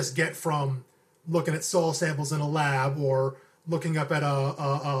can't just get from looking at soil samples in a lab or looking up at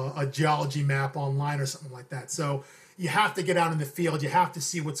a geology map online or something like that. So you have to get out in the field. You have to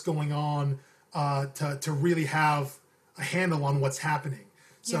see what's going on to really have a handle on what's happening.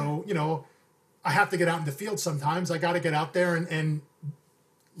 So, I have to get out in the field sometimes. I got to get out there and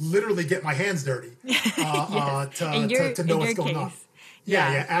literally get my hands dirty Yes. to know what's going on.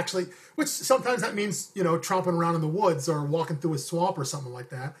 Yeah. Yeah, actually, which sometimes that means, tromping around in the woods or walking through a swamp or something like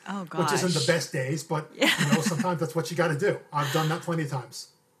that. Oh, which isn't the gosh. best days, but, sometimes that's what you got to do. I've done that plenty of times.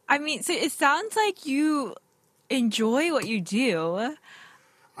 I mean, so it sounds like you enjoy what you do.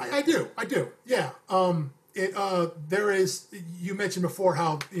 I do. Yeah. There is, you mentioned before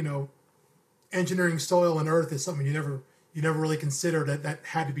how, engineering soil and earth is something you never really considered that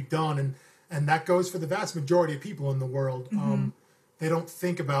had to be done. And that goes for the vast majority of people in the world. They don't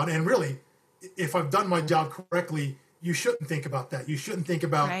think about, and really, if I've done my job correctly, you shouldn't think about that. You shouldn't think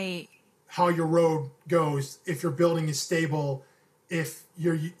about Right. how your road goes, if your building is stable, if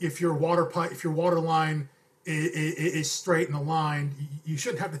your water line is straight and aligned. You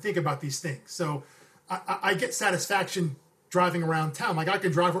shouldn't have to think about these things. So I get satisfaction driving around town. Like I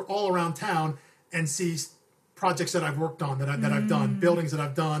can drive all around town and see projects that I've worked on, that I've done, buildings that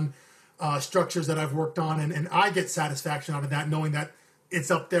I've done, structures that I've worked on, and I get satisfaction out of that, knowing that it's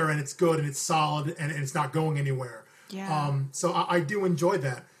up there and it's good and it's solid and it's not going anywhere. Yeah. So I do enjoy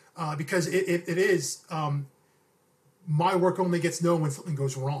that because it is my work only gets known when something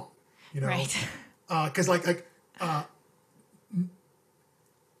goes wrong, Right. Because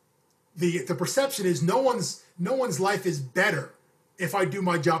the perception is no one's life is better if I do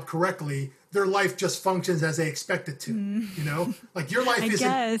my job correctly. Their life just functions as they expect it to. Like your life I isn't.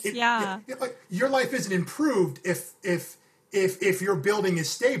 guess, yeah. Like your life isn't improved if your building is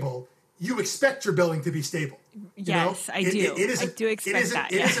stable. You expect your building to be stable. Yes, I do. I do expect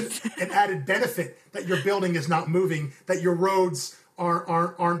that. It isn't an added benefit that your building is not moving, that your roads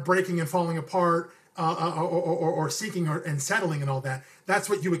aren't breaking and falling apart, or sinking and settling and all that. That's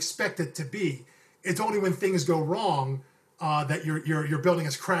what you expect it to be. It's only when things go wrong that your building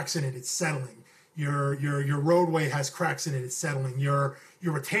has cracks in it. It's settling. Your roadway has cracks in it. It's settling. Your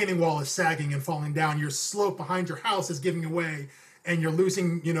retaining wall is sagging and falling down. Your slope behind your house is giving away, and you're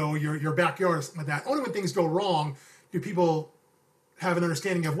losing your backyard or something like that. Only when things go wrong do people have an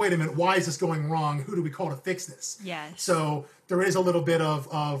understanding of, wait a minute, why is this going wrong? Who do we call to fix this? Yes. So there is a little bit of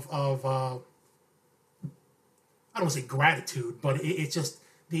I don't want to say gratitude, but it's just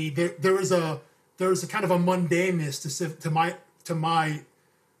there is a kind of a mundaneness to my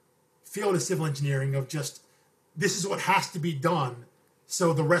field of civil engineering of just, this is what has to be done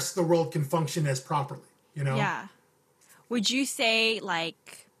so the rest of the world can function as properly. Yeah. Would you say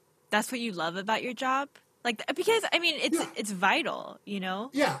like that's what you love about your job? Like, because I mean, it's vital,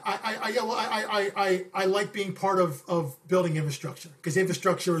 Yeah, I like being part of building infrastructure, because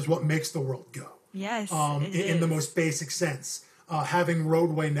infrastructure is what makes the world go. Yes, in the most basic sense. Having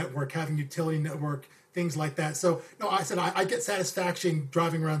roadway network, having utility network, things like that. So, no, I said I get satisfaction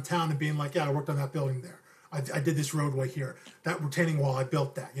driving around town and being like, yeah, I worked on that building there. I did this roadway here. That retaining wall, I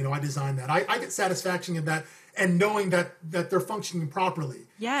built that. I designed that. I get satisfaction in that, and knowing that they're functioning properly.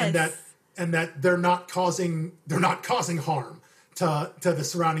 Yes. And that they're not causing harm to the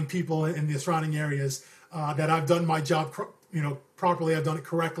surrounding people in the surrounding areas. That I've done my job, properly. I've done it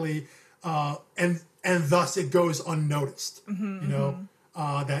correctly. And thus it goes unnoticed.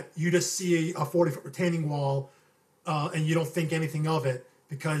 That you just see a 40-foot retaining wall, and you don't think anything of it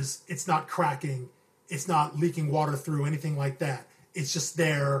because it's not cracking, it's not leaking water through, anything like that. It's just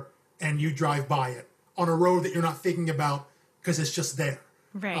there, and you drive by it on a road that you're not thinking about because it's just there.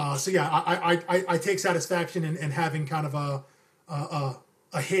 Right. So yeah, I take satisfaction in having kind of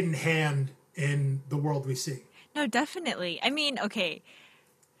a hidden hand in the world we see. No, definitely. I mean, okay.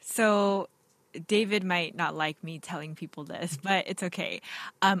 So David might not like me telling people this, but it's okay.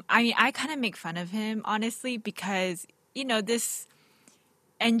 I mean, I kind of make fun of him, honestly, because, this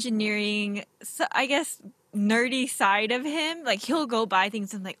engineering, so I guess, nerdy side of him, like he'll go by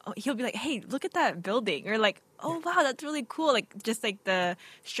things and he'll be like, hey, look at that building. Or like, oh, wow, that's really cool. Like just like the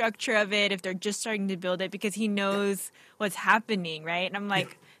structure of it, if they're just starting to build it, because he knows what's happening, right? And I'm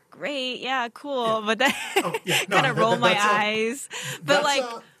like, great, yeah, cool. Yeah. But then kind of roll my eyes. But like...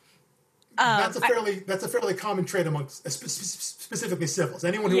 that's a fairly common trait amongst specifically civils.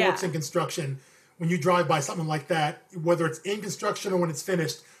 Anyone who works in construction, when you drive by something like that, whether it's in construction or when it's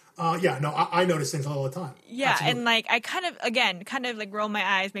finished, I notice things all the time. Yeah, absolutely. And like I kind of like roll my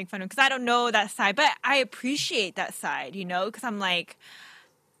eyes, make fun of him because I don't know that side, but I appreciate that side, because I'm like,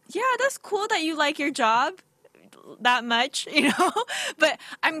 yeah, that's cool that you like your job that much, But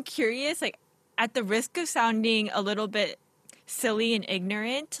I'm curious, like, at the risk of sounding a little bit silly and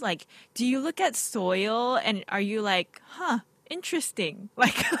ignorant, like, do you look at soil and are you like, huh, interesting,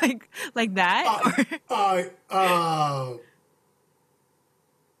 like that? Uh, uh,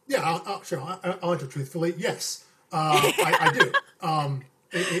 yeah, sure. I'll answer truthfully. Yes, I do.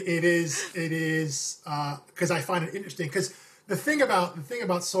 It is because I find it interesting. Because the thing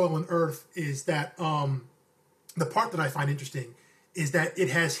about soil and earth is that the part that I find interesting is that it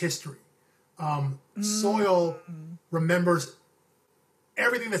has history. Soil remembers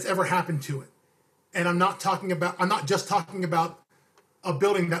everything that's ever happened to it, and I'm not just talking about a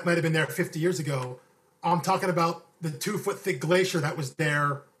building that might have been there 50 years ago. I'm talking about the 2-foot thick glacier that was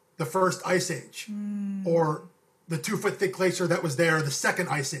there the first ice age, or the 2-foot thick glacier that was there the second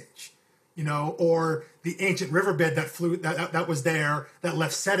ice age, or the ancient riverbed that was there that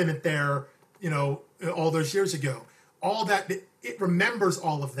left sediment there, all those years ago. All that, it remembers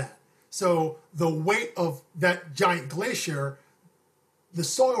all of that. So the weight of that giant glacier, the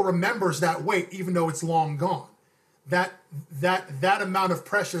soil remembers that weight even though it's long gone. That amount of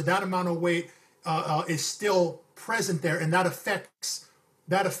pressure, that amount of weight is still present there, and that affects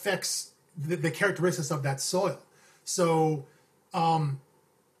the characteristics of that soil. So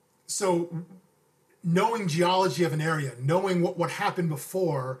knowing geology of an area, knowing what happened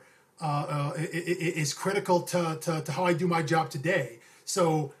before, is critical to how I do my job today.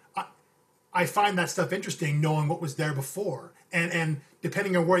 So I find that stuff interesting, knowing what was there before, and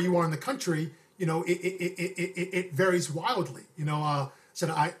depending on where you are in the country, it varies wildly. So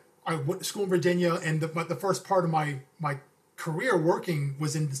I went to school in Virginia, and the first part of my career working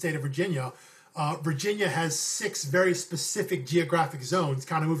was in the state of Virginia. Virginia has 6 very specific geographic zones,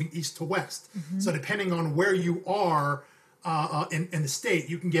 kind of moving east to west. So depending on where you are in the state,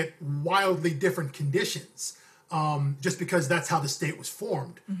 you can get wildly different conditions, just because that's how the state was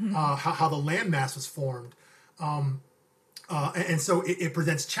formed, how the landmass was formed. And so it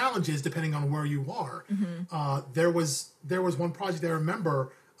presents challenges depending on where you are. There was one project I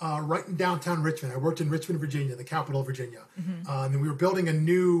remember right in downtown Richmond. I worked in Richmond, Virginia, the capital of Virginia. And then we were building a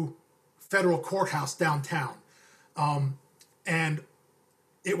new federal courthouse downtown. And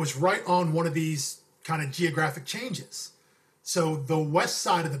it was right on one of these kind of geographic changes. So the west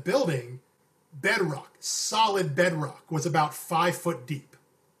side of the building, bedrock, solid bedrock, was about 5 foot deep.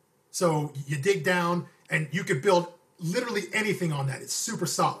 So you dig down and you could build literally anything on that. It's super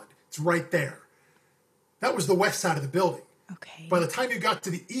solid. It's right there. That was the west side of the building. Okay. By the time you got to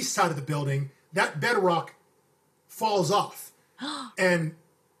the east side of the building, that bedrock falls off. And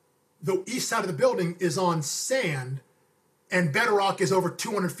the east side of the building is on sand, and bedrock is over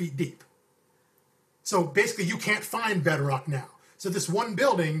 200 feet deep. So basically you can't find bedrock now. So this one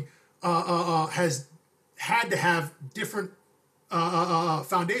building has had to have different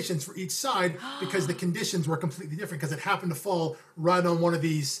foundations for each side because the conditions were completely different, because it happened to fall right on one of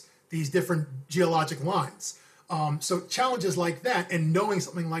these different geologic lines. So challenges like that, and knowing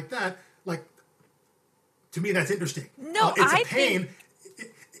something like that, like, to me, that's interesting. No, it's a pain.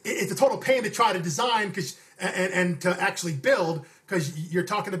 It's a total pain to try to design and to actually build, because you're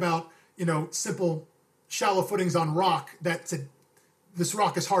talking about simple shallow footings on rock. This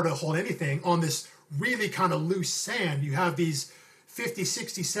rock is hard to hold anything on this really kind of loose sand. You have these 50,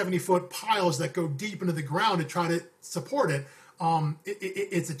 60, 70 foot piles that go deep into the ground to try to support it.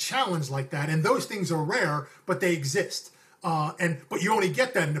 It's a challenge like that, and those things are rare, but they exist. But you only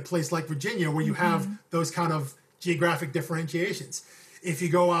get that in a place like Virginia, where you have those kind of geographic differentiations. If you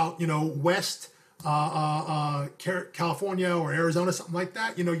go out, west, California or Arizona, something like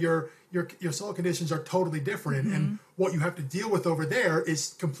that, your soil conditions are totally different, and what you have to deal with over there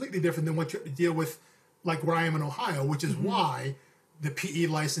is completely different than what you have to deal with, like where I am in Ohio, which is why the PE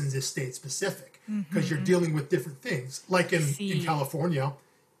license is state specific, because you're dealing with different things. Like in California,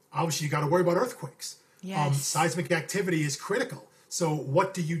 obviously you got to worry about earthquakes. Yes. Seismic activity is critical. So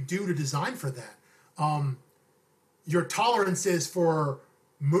what do you do to design for that? Your tolerances for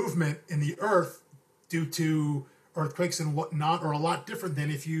movement in the earth due to earthquakes and whatnot are a lot different than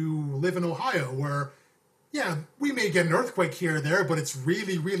if you live in Ohio, where, yeah, we may get an earthquake here or there, but it's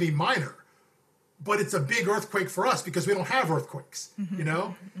really, really minor. But it's a big earthquake for us because we don't have earthquakes.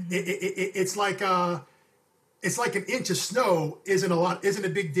 It's like an inch of snow isn't a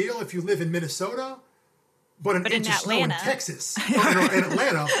big deal if you live in Minnesota. But an inch of snow in Texas, or in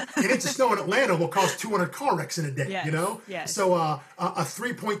Atlanta, an inch of snow in Atlanta will cause 200 car wrecks in a day, Yes. So a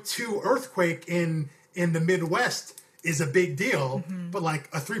 3.2 earthquake in the Midwest is a big deal, but like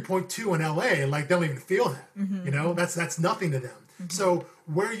a 3.2 in LA, like they don't even feel that, that's nothing to them. So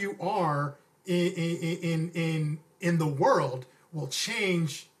where you are in the world will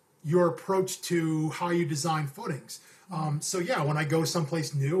change your approach to how you design footings. So yeah, when I go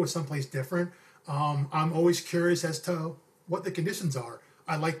someplace new or someplace different, I'm always curious as to what the conditions are.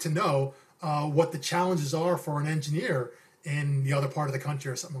 I like to know what the challenges are for an engineer in the other part of the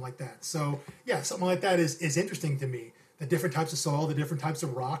country or something like that. So yeah, something like that is interesting to me. The different types of soil, the different types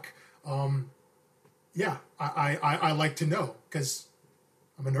of rock. Yeah, I like to know because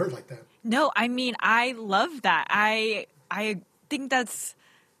I'm a nerd like that. No, I mean, I love that. I think that's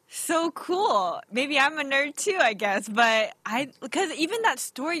so cool. Maybe I'm a nerd too, I guess. But because even that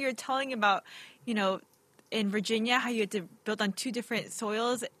story you're telling about, you know, in Virginia, how you had to build on two different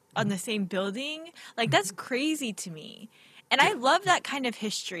soils on the same building, like that's crazy to me. And I Yeah, love that kind of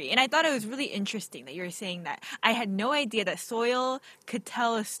history. And I thought it was really interesting that you were saying that. I had no idea that soil could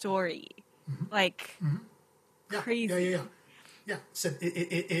tell a story. Like, yeah, crazy. yeah. So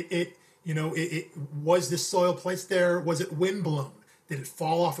it was this soil placed there? Was it wind blown? Did it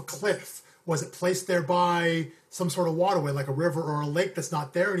fall off a cliff? Was it placed there by some sort of waterway, like a river or a lake that's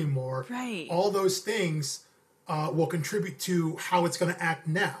not there anymore? Right. All those things will contribute to how it's going to act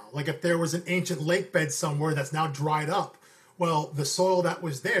now. Like if there was an ancient lake bed somewhere that's now dried up, well, the soil that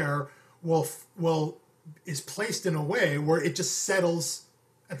was there will is placed in a way where it just settles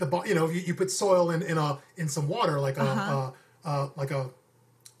at the bottom. You know, you put soil in some water, like a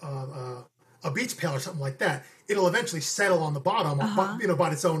beach pail or something like that, it'll eventually settle on the bottom, by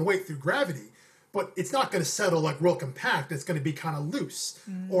its own weight through gravity. But it's not going to settle like real compact. It's going to be kind of loose,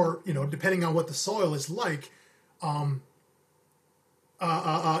 or depending on what the soil is like,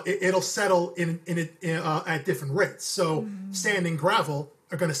 it'll settle at different rates. So sand and gravel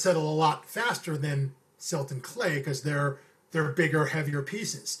are going to settle a lot faster than silt and clay because they're bigger, heavier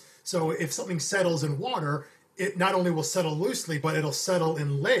pieces. So if something settles in water, it not only will settle loosely, but it'll settle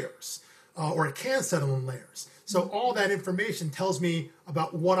in layers, or it can settle in layers. So all that information tells me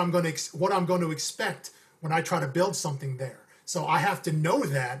about what I'm going to expect when I try to build something there. So I have to know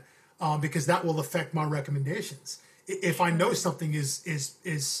that because that will affect my recommendations. If I know something is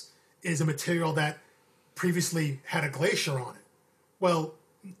a material that previously had a glacier on it, well,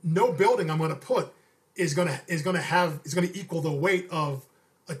 no building I'm going to put is going to equal the weight of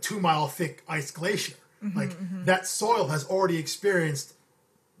a 2-mile thick ice glacier. That soil has already experienced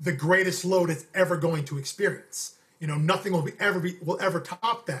the greatest load it's ever going to experience. Nothing will ever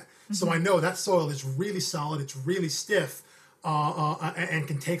top that. So I know that soil is really solid, it's really stiff, and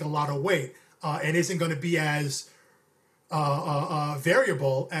can take a lot of weight, and isn't going to be as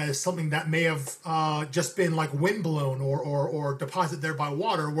variable as something that may have just been like wind blown or deposited there by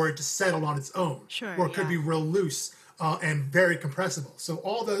water, where it just settled on its own, Sure, where it could yeah. be real loose and very compressible. So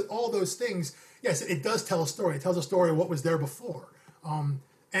all those things, yes, it does tell a story. It tells a story of what was there before, and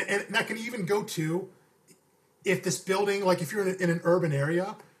that can even go to if this building, like if you're in an urban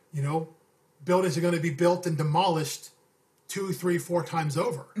area, buildings are going to be built and demolished 2, 3, 4 times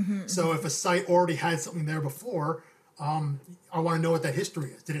over. So if a site already had something there before, I want to know what that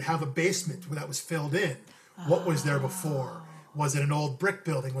history is. Did it have a basement that was filled in? What was there before? Was it an old brick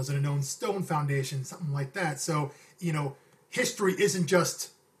building? Was it an old stone foundation? Something like that. So, history isn't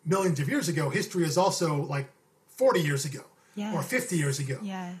just millions of years ago. History is also like 40 years ago or 50 years ago.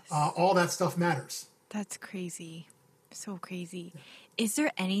 Yes. All that stuff matters. That's crazy. So crazy. Is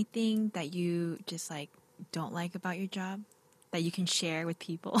there anything that you just like don't like about your job that you can share with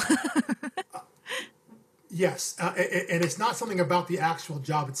people? Yes, and it's not something about the actual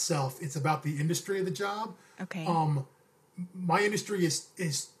job itself. It's about the industry of the job. Okay. My industry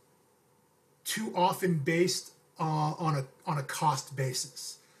is too often based on a cost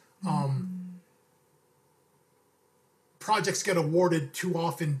basis. Projects get awarded too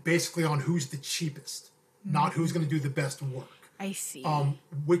often basically on who's the cheapest, not who's going to do the best work. I see.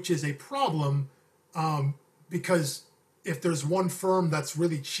 Which is a problem because if there's one firm that's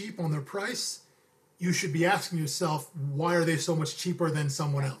really cheap on their price, you should be asking yourself, why are they so much cheaper than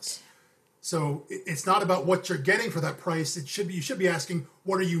someone else? So it's not about what you're getting for that price. You should be asking,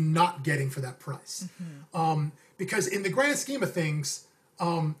 what are you not getting for that price? Because in the grand scheme of things,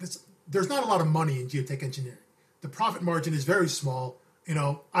 there's not a lot of money in geotech engineering. The profit margin is very small.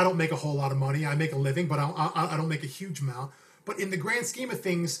 I don't make a whole lot of money. I make a living, but I don't make a huge amount. But in the grand scheme of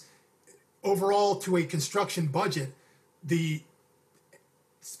things, overall to a construction budget, the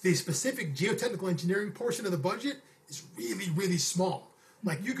specific geotechnical engineering portion of the budget is really, really small.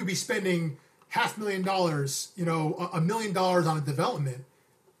 Like you could be spending $500,000, $1 million on a development,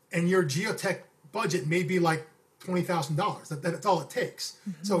 and your geotech budget may be like $20,000. That's all it takes.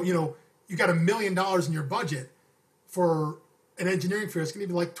 So, you got $1 million in your budget for an engineering fair. It's going to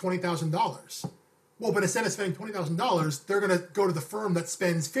be like $20,000. Well, but instead of spending $20,000, they're going to go to the firm that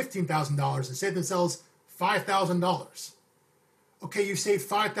spends $15,000 and save themselves $5,000. Okay, you save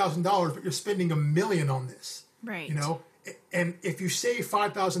 $5,000, but you're spending $1 million on this. Right. You know, and if you save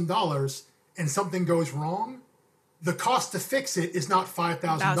 $5,000 and something goes wrong, the cost to fix it is not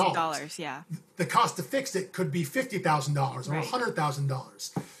 $5,000. Yeah. The cost to fix it could be $50,000 or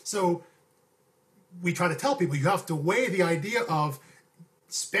 $100,000. So we try to tell people you have to weigh the idea of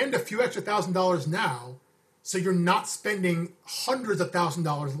spend a few extra $1,000s now, so you're not spending hundreds of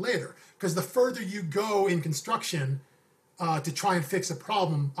 $1,000s later. Because the further you go in construction to try and fix a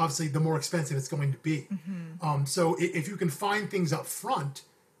problem, obviously the more expensive it's going to be. So if you can find things up front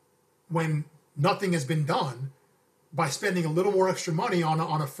when nothing has been done, by spending a little more extra money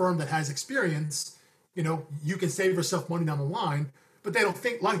on a firm that has experience, you know, you can save yourself money down the line. But they don't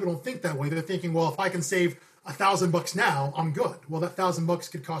think, a lot of people don't think that way. They're thinking, well, if I can save $1,000 now, I'm good. Well, that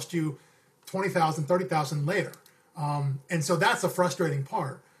 $1,000 could cost you $20,000, $30,000 later. And so that's a frustrating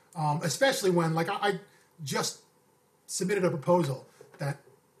part, especially when, like, I just submitted a proposal that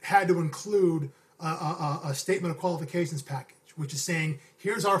had to include a statement of qualifications package, which is saying,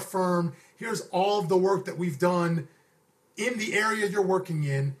 here's our firm, here's all of the work that we've done in the area you're working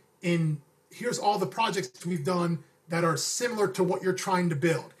in here's all the projects we've done that are similar to what you're trying to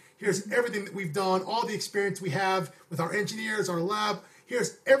build. Here's everything that we've done, all the experience we have with our engineers, our lab.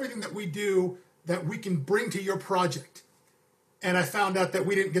 Here's everything that we do that we can bring to your project. And I found out that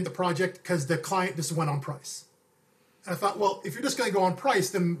we didn't get the project because the client just went on price. And I thought, well, if you're just going to go on price,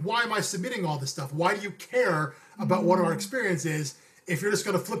 then why am I submitting all this stuff? Why do you care about what our experience is if you're just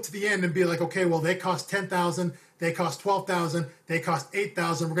going to flip to the end and be like, okay, well, they cost $10,000, they cost $12,000, they cost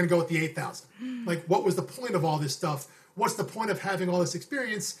 $8,000, we're going to go with the $8,000. Like, what was the point of all this stuff? What's the point of having all this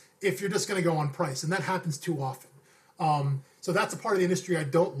experience if you're just going to go on price? And that happens too often. So that's a part of the industry I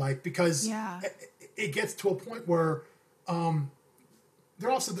don't like, because it gets to a point where there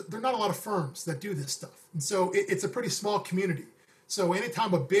are not a lot of firms that do this stuff. And so it's a pretty small community. So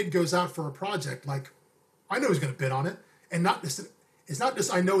anytime a bid goes out for a project, like, I know who's going to bid on it. And it's not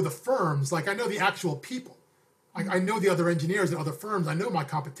just I know the firms, like I know the actual people. I know the other engineers and other firms. I know my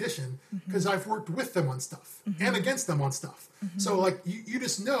competition because I've worked with them on stuff and against them on stuff. So like you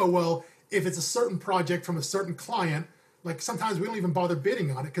just know, well, if it's a certain project from a certain client, like sometimes we don't even bother bidding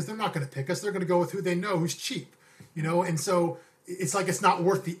on it because they're not going to pick us. They're going to go with who they know, who's cheap, you know? And so it's like it's not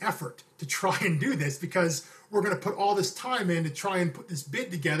worth the effort to try and do this because we're going to put all this time in to try and put this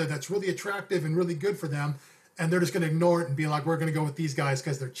bid together that's really attractive and really good for them. And they're just going to ignore it and be like, we're going to go with these guys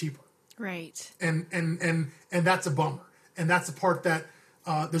because they're cheaper. Right. And that's a bummer. And that's the part that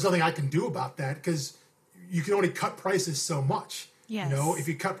there's nothing I can do about that because you can only cut prices so much. Yes. You know, if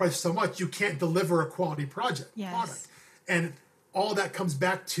you cut prices so much, you can't deliver a quality product. And all that comes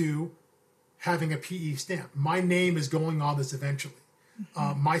back to having a PE stamp. My name is going on this eventually.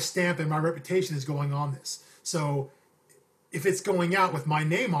 My stamp and my reputation is going on this. So if it's going out with my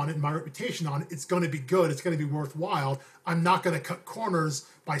name on it and my reputation on it, it's going to be good. It's going to be worthwhile. I'm not going to cut corners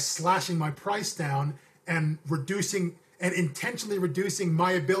by slashing my price down and intentionally reducing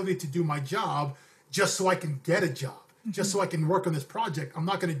my ability to do my job just so I can get a job, just so I can work on this project. I'm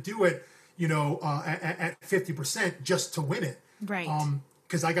not going to do it, you know, at 50% just to win it. Right.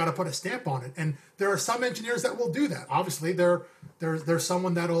 Because I got to put a stamp on it. And there are some engineers that will do that. Obviously, there's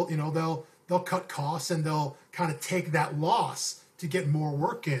someone that'll, you know, they'll cut costs and they'll kind of take that loss to get more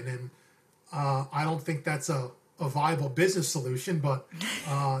work in. And I don't think that's a viable business solution, but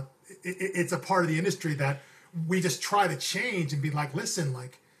it's a part of the industry that we just try to change and be like, listen,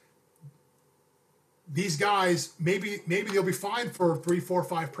 like these guys, maybe they'll be fine for 3, 4,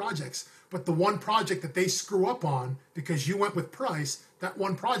 5 projects, but the one project that they screw up on because you went with price, that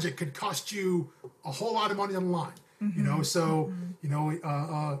one project could cost you a whole lot of money on the line, you know? So, you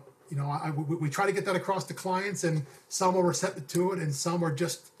know, we try to get that across to clients, and some are receptive to it, and some are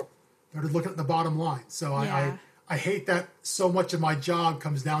just they're just looking at the bottom line. So I hate that so much of my job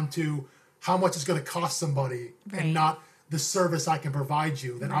comes down to how much it's going to cost somebody, and not the service I can provide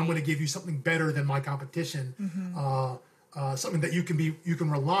you. That I'm going to give you something better than my competition, something that you can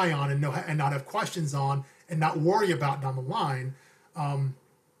rely on and not have questions on and not worry about down the line,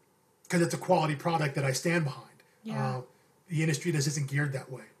 because it's a quality product that I stand behind. The industry just isn't geared that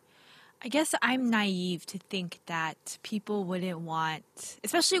way. I guess I'm naive to think that people wouldn't want,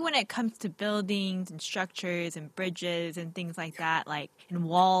 especially when it comes to buildings and structures and bridges and things like that, like in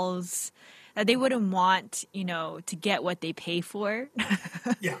walls, that they wouldn't want, you know, to get what they pay for.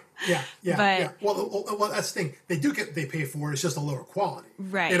 Yeah. But, Well, that's the thing. They do get what they pay for. It's just a lower quality.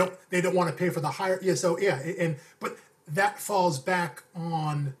 Right. They don't want to pay for the higher. Yeah. So but that falls back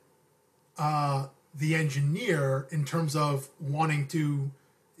on the engineer in terms of wanting to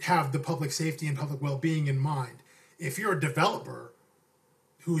have the public safety and public well-being in mind. If you're a developer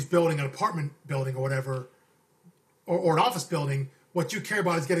who's building an apartment building or whatever, or an office building, what you care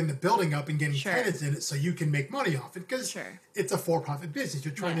about is getting the building up and getting tenants in it so you can make money off it, because it's a for-profit business.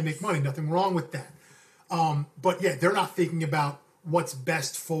 You're trying to make money. Nothing wrong with that. But yeah, they're not thinking about what's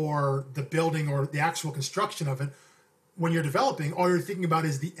best for the building or the actual construction of it. When you're developing, all you're thinking about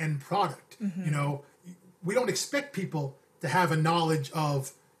is the end product. You know, we don't expect people to have a knowledge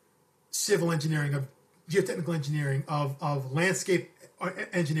of civil engineering, of geotechnical engineering, of landscape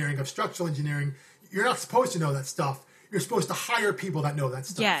engineering, of structural engineering. You're not supposed to know that stuff. You're supposed to hire people that know that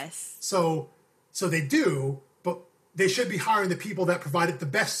stuff. Yes. So they do, but they should be hiring the people that provided the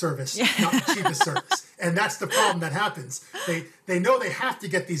best service, not the cheapest service. And that's the problem that happens. They know they have to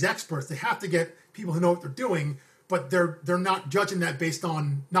get these experts. They have to get people who know what they're doing, but they're not judging that based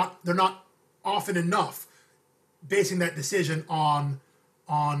on they're not often enough basing that decision on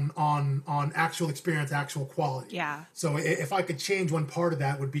actual experience, actual quality. Yeah. So if I could change one part of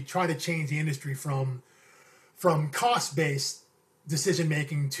that, would be try to change the industry from cost-based decision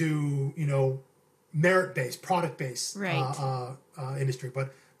making to, you know, merit-based, product-based industry.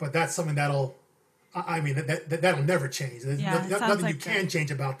 But that's something that'll never change. There's nothing you can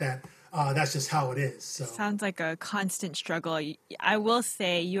change about that. That's just how it is. So. Sounds like a constant struggle. I will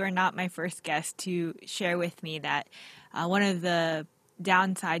say you are not my first guest to share with me that one of the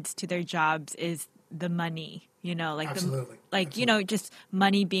downsides to their jobs is the money. You know, like Absolutely. You know, just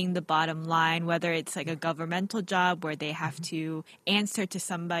money being the bottom line, whether it's like a governmental job where they have to answer to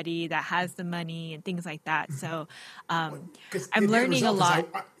somebody that has the money and things like that. So I'm learning a lot.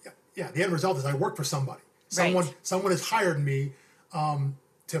 The end result is I work for somebody. Someone has hired me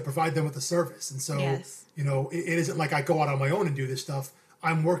to provide them with a service. And so, you know, it isn't like I go out on my own and do this stuff.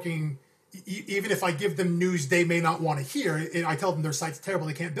 I'm working, even if I give them news they may not want to hear, I tell them their site's terrible,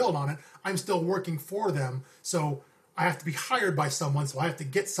 they can't build on it, I'm still working for them. So I have to be hired by someone, so I have to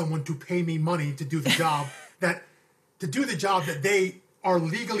get someone to pay me money to do the job that they are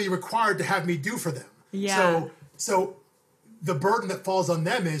legally required to have me do for them. Yeah. So the burden that falls on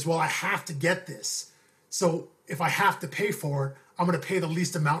them is, well, I have to get this. So if I have to pay for it, I'm going to pay the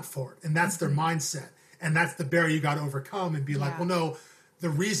least amount for it. And that's their mindset. And that's the barrier you got to overcome and be like, well, no, the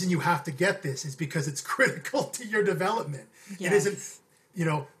reason you have to get this is because it's critical to your development. It isn't, you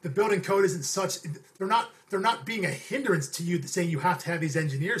know, the building code isn't such, they're not being a hindrance to you saying you have to have these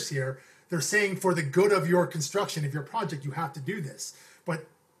engineers here. They're saying for the good of your construction, of your project, you have to do this. But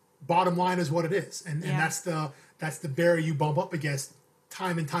bottom line is what it is. And that's the barrier you bump up against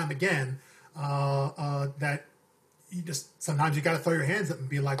time and time again, that you just, sometimes you got to throw your hands up and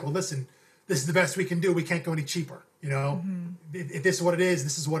be like, well, listen, this is the best we can do. We can't go any cheaper. You know, if this is what it is,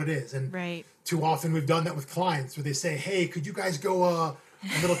 this is what it is. And too often we've done that with clients where they say, hey, could you guys go a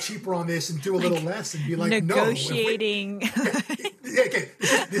little cheaper on this and do a little less, and be like, negotiating. No.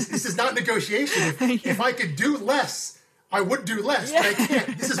 This is not negotiation. If I could do less, I would do less, but I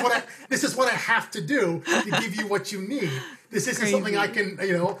can't. This is what I have to do to give you what you need. This isn't something I can,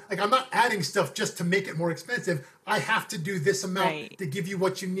 you know, like I'm not adding stuff just to make it more expensive. I have to do this amount to give you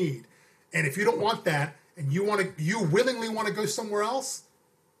what you need. And if you don't want that, and you willingly want to go somewhere else,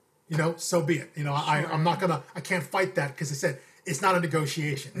 you know, so be it. You know, I can't fight that, because I said it's not a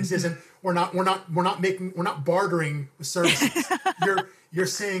negotiation. This isn't. We're not bartering with services. You're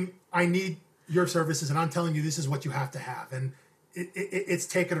saying I need your services, and I'm telling you this is what you have to have, and it's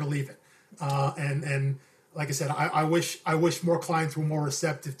take it or leave it. And like I said, I wish more clients were more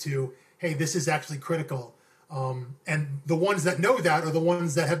receptive to, hey, this is actually critical. And the ones that know that are the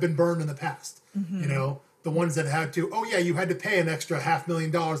ones that have been burned in the past. You know, the ones that had to, you had to pay an extra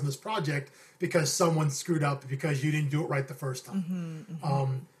 $500,000 in this project because someone screwed up, because you didn't do it right the first time.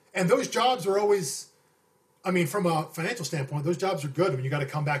 And those jobs are always, I mean, from a financial standpoint, those jobs are good when you got to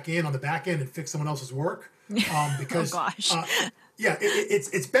come back in on the back end and fix someone else's work. Because,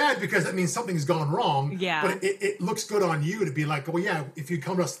 it's bad because that means something's gone wrong. Yeah. But it looks good on you to be like, if you'd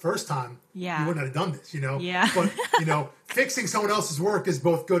come to us the first time, you wouldn't have done this, you know? Yeah. But, you know, fixing someone else's work is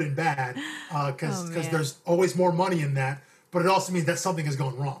both good and bad, because there's always more money in that. But it also means that something has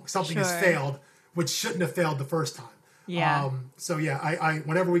gone wrong. Something has failed, which shouldn't have failed the first time. Yeah. I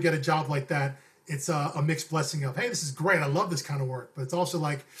whenever we get a job like that, it's a mixed blessing of, hey, this is great, I love this kind of work. But it's also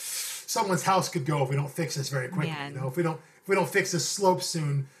like, someone's house could go if we don't fix this very quickly. You know, if we don't fix this slope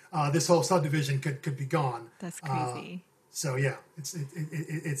soon, this whole subdivision could be gone. That's crazy.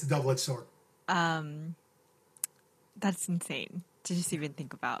 It's a double-edged sword. That's insane to just even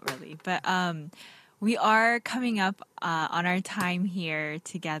think about, really. But we are coming up on our time here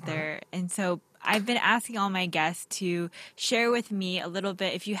together, and so I've been asking all my guests to share with me a little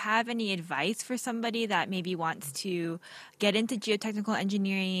bit if you have any advice for somebody that maybe wants to get into geotechnical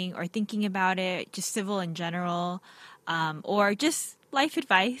engineering or thinking about it, just civil in general, or just life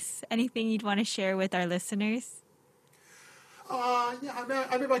advice, anything you'd want to share with our listeners? Yeah,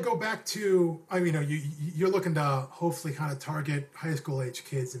 if I go back to, you're looking to hopefully kind of target high school age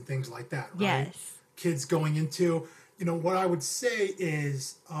kids and things like that, right? Yes. Kids going into, what I would say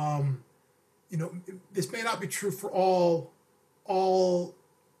is, this may not be true for all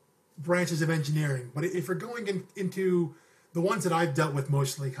branches of engineering, but if you're going into the ones that I've dealt with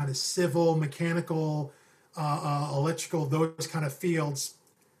mostly, kind of civil, mechanical, electrical, those kind of fields,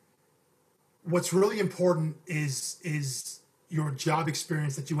 what's really important is your job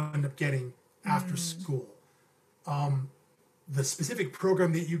experience that you end up getting after school. The specific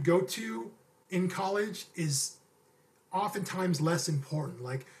program that you go to in college is oftentimes less important.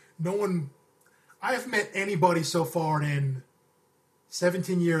 Like I haven't met anybody so far in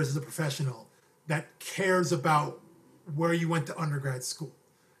 17 years as a professional that cares about where you went to undergrad school.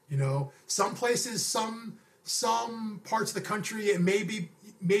 Some places, some parts of the country, it may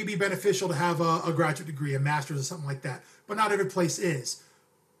be beneficial to have a graduate degree, a master's or something like that, but not every place is.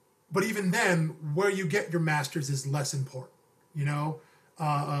 But even then, where you get your master's is less important,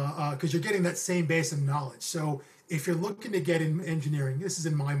 because you're getting that same base of knowledge. So if you're looking to get in engineering, this is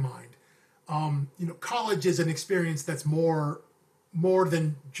in my mind, college is an experience that's more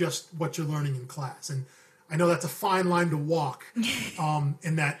than just what you're learning in class. And I know that's a fine line to walk,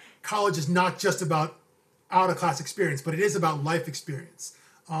 in that college is not just about out-of-class experience, but it is about life experience.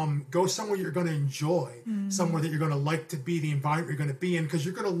 Go somewhere you're going to enjoy, somewhere that you're going to like to be, the environment you're going to be in, because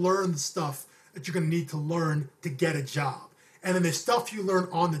you're going to learn the stuff that you're going to need to learn to get a job. And then the stuff you learn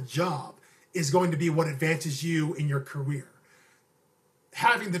on the job is going to be what advances you in your career.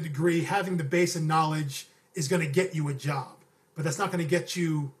 Having the degree, having the base of knowledge is going to get you a job, but that's not going to get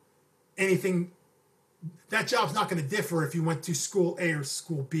you anything. That job's not going to differ if you went to school A or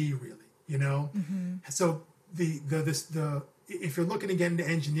school B, really, So if you're looking to get into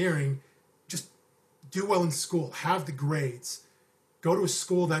engineering, just do well in school, have the grades, go to a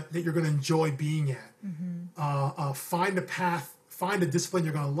school that you're going to enjoy being at, find a path, find a discipline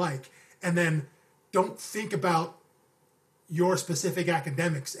you're going to like, and then don't think about your specific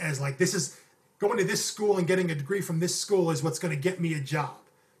academics as like, this is going to this school and getting a degree from this school is what's going to get me a job,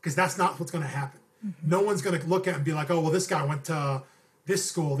 because that's not what's going to happen. No one's going to look at it and be like, oh, well, this guy went to this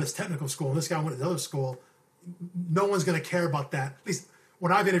school, this technical school, and this guy went to the other school. No one's going to care about that. At least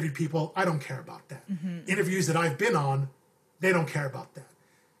when I've interviewed people, I don't care about that. Interviews that I've been on, they don't care about that.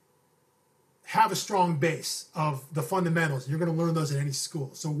 Have a strong base of the fundamentals. You're going to learn those in any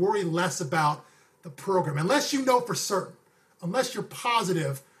school. So worry less about the program, unless you know for certain, unless you're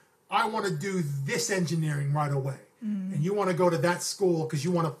positive, I want to do this engineering right away. And you want to go to that school because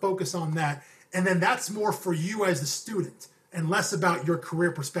you want to focus on that. And then that's more for you as a student and less about your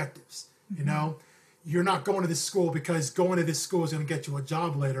career perspectives. You're not going to this school because going to this school is going to get you a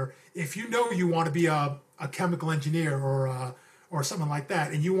job later. If you know you want to be a chemical engineer or something like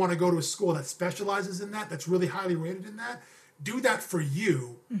that, and you want to go to a school that specializes in that, that's really highly rated in that, do that for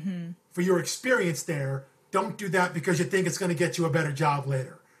you, for your experience there. Don't do that because you think it's going to get you a better job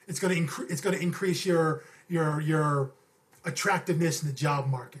later. It's going to increase your attractiveness in the job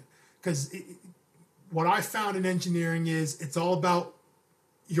market. Because what I found in engineering is it's all about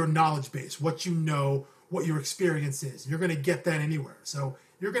your knowledge base, what you know, what your experience is. You're going to get that anywhere. So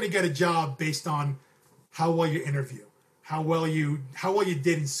you're going to get a job based on how well you interview, how well you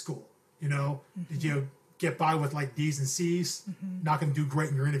did in school. Did you get by with like D's and C's? Not going to do great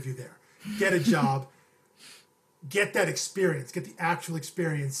in your interview there. Get a job, get that experience, get the actual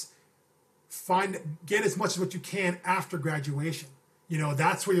experience. Get as much as what you can after graduation.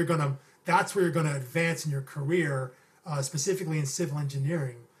 That's where you're gonna advance in your career, specifically in civil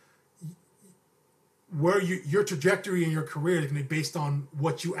engineering. Where your trajectory in your career is going to be based on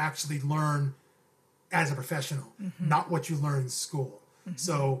what you actually learn as a professional, not what you learn in school.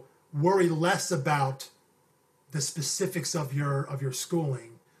 So worry less about the specifics of your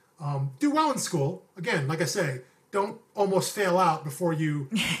schooling. Do well in school. Again, like I say, don't almost fail out before you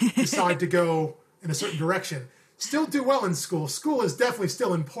decide to go in a certain direction. Still do well in school. School is definitely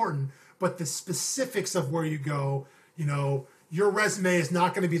still important, but the specifics of where you go, your resume is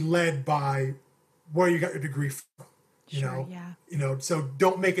not going to be led by where you got your degree from. So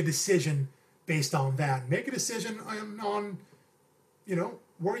don't make a decision based on that. Make a decision on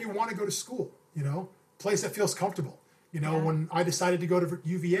where you want to go to school, place that feels comfortable. When I decided to go to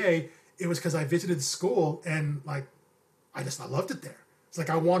UVA, it was because I visited the school and I loved it there. It's like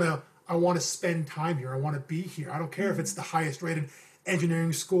I want I want to spend time here. I want to be here. I don't care if it's the highest rated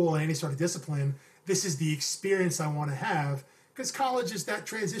engineering school in any sort of discipline. This is the experience I want to have, because college is that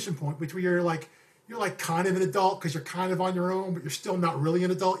transition point between you're like kind of an adult because you're kind of on your own, but you're still not really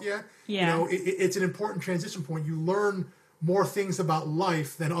an adult yet. Yeah. You know, it's an important transition point. You learn more things about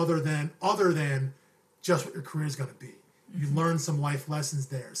life than other than just what your career is going to be. You learn some life lessons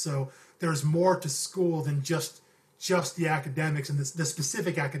there. So there's more to school than just the academics and the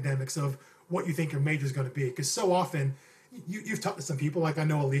specific academics of what you think your major is going to be. Because so often, you've talked to some people, like I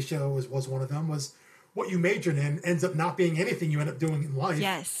know Alicia was one of them, was what you majored in ends up not being anything you end up doing in life.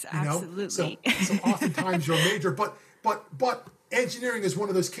 Yes, you know? absolutely. So oftentimes your major, but engineering is one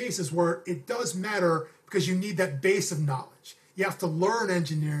of those cases where it does matter because you need that base of knowledge. You have to learn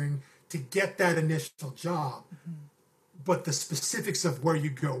engineering to get that initial job. But the specifics of where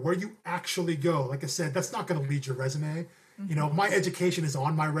you go, where you actually go, like I said, that's not going to lead your resume. You know, my education is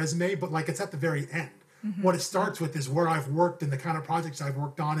on my resume, but like it's at the very end. What it starts with is where I've worked and the kind of projects I've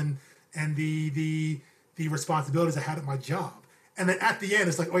worked on and the responsibilities I had at my job. And then at the end,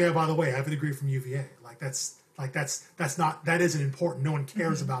 it's like, oh yeah, by the way, I have a degree from UVA. That isn't important. No one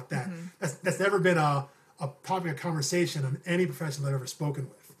cares about that. That's never been a popular conversation on any profession I've ever spoken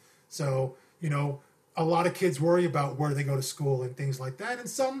with. So, you know, a lot of kids worry about where they go to school and things like that. And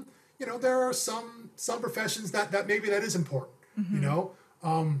some, you know, there are some professions that maybe that is important, you know.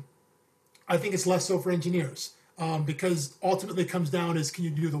 I think it's less so for engineers because ultimately it comes down is, can you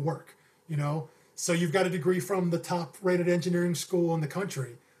do the work, you know? So you've got a degree from the top rated engineering school in the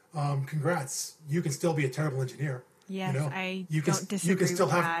country. Congrats. You can still be a terrible engineer. Yes, you know? I you can, don't disagree you can still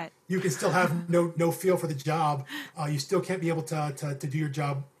with have, that. You can still have no feel for the job. You still can't be able to do your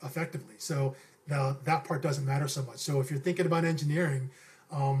job effectively. So that part doesn't matter so much. So if you're thinking about engineering,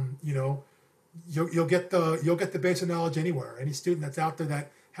 you know, you'll get the basic knowledge anywhere. Any student that's out there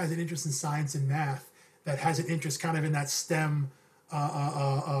that has an interest in science and math, that has an interest kind of in that STEM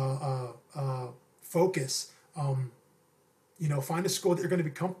focus, you know, find a school that you're going to be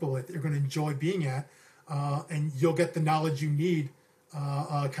comfortable with, that you're going to enjoy being at, and you'll get the knowledge you need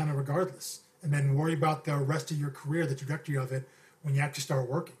kind of regardless. And then worry about the rest of your career, the trajectory of it, when you actually start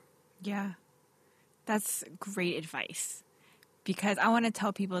working. Yeah. That's great advice, because I want to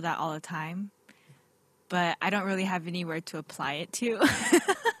tell people that all the time, but I don't really have anywhere to apply it to.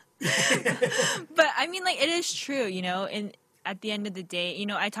 But I mean, like, it is true, you know, and at the end of the day, you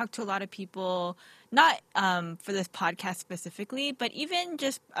know, I talk to a lot of people, not for this podcast specifically, but even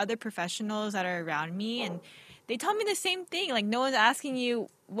just other professionals that are around me, and they tell me the same thing. Like, no one's asking you,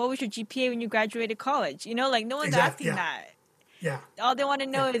 what was your GPA when you graduated college? You know, like, no one's asking that. Yeah. All they want to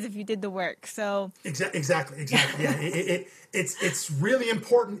know is if you did the work. So exactly. Yeah. It's really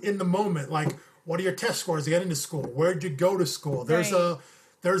important in the moment. Like, what are your test scores to get into school? Where'd you go to school? There are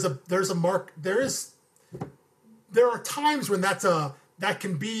times when that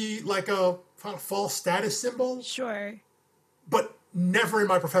can be like a false status symbol. Sure. But never in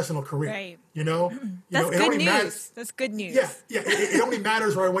my professional career. Right. You know? That's good news. That's good news. Yeah. It only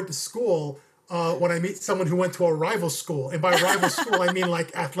matters where I went to school when I meet someone who went to a rival school. And by rival school, I mean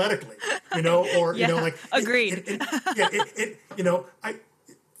like athletically, you know, or, you know, like. Agreed. You know,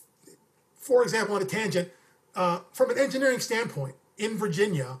 for example, on a tangent, from an engineering standpoint, in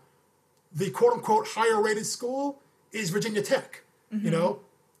Virginia, the quote-unquote higher-rated school is Virginia Tech. You know,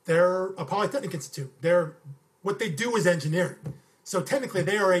 they're a polytechnic institute. What they do is engineering. So technically,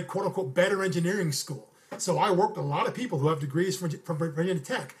 they are a quote-unquote better engineering school. So I work with a lot of people who have degrees from Virginia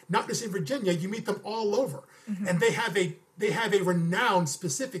Tech. Not just in Virginia, you meet them all over. And they have a renowned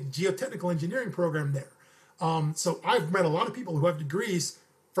specific geotechnical engineering program there. So I've met a lot of people who have degrees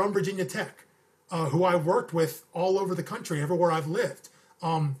from Virginia Tech, who I've worked with all over the country, everywhere I've lived.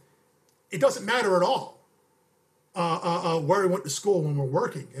 It doesn't matter at all where we went to school when we're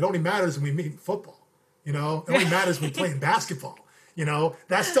working. It only matters when we meet football. You know, it only matters when we play basketball. You know,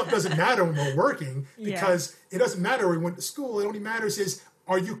 that stuff doesn't matter when we're working because it doesn't matter where we went to school. It only matters is,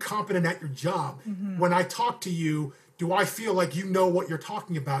 are you competent at your job? When I talk to you, do I feel like you know what you're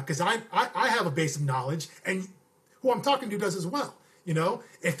talking about? Because I have a base of knowledge, and who I'm talking to does as well. You know,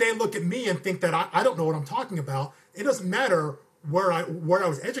 if they look at me and think that I don't know what I'm talking about, it doesn't matter where I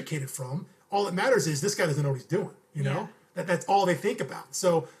was educated from. All that matters is this guy doesn't know what he's doing. You know, that's all they think about.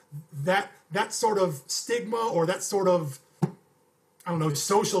 So that sort of stigma or that sort of, I don't know,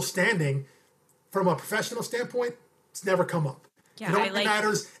 social standing from a professional standpoint, it's never come up. Yeah, it only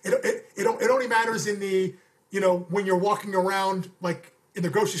matters. It only matters in the, you know, when you're walking around like in the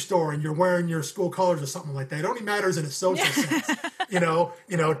grocery store and you're wearing your school colors or something like that. It only matters in a social sense,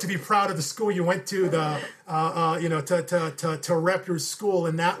 to be proud of the school you went to, to rep your school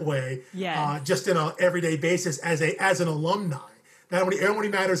in that way, just in an everyday basis as an alumni. It only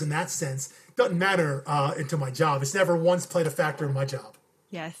matters in that sense. It doesn't matter into my job. It's never once played a factor in my job.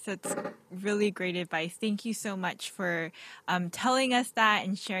 Yes, that's really great advice. Thank you so much for telling us that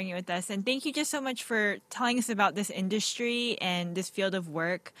and sharing it with us. And thank you just so much for telling us about this industry and this field of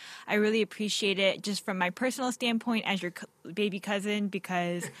work. I really appreciate it just from my personal standpoint as your baby cousin,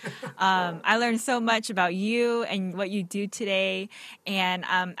 because I learned so much about you and what you do today. And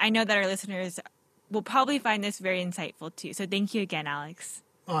I know that our listeners will probably find this very insightful too. So thank you again, Alex.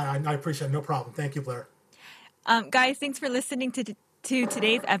 Oh, I appreciate it. No problem. Thank you, Blair. Guys, thanks for listening to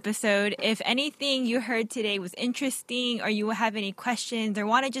today's episode. If anything you heard today was interesting, or you have any questions or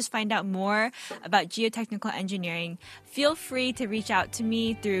want to just find out more about geotechnical engineering, feel free to reach out to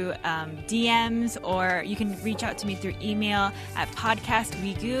me through DMs, or you can reach out to me through email at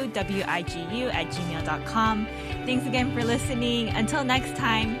podcastwigu, wigu@gmail.com. Thanks again for listening. Until next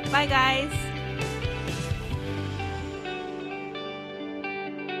time, bye guys.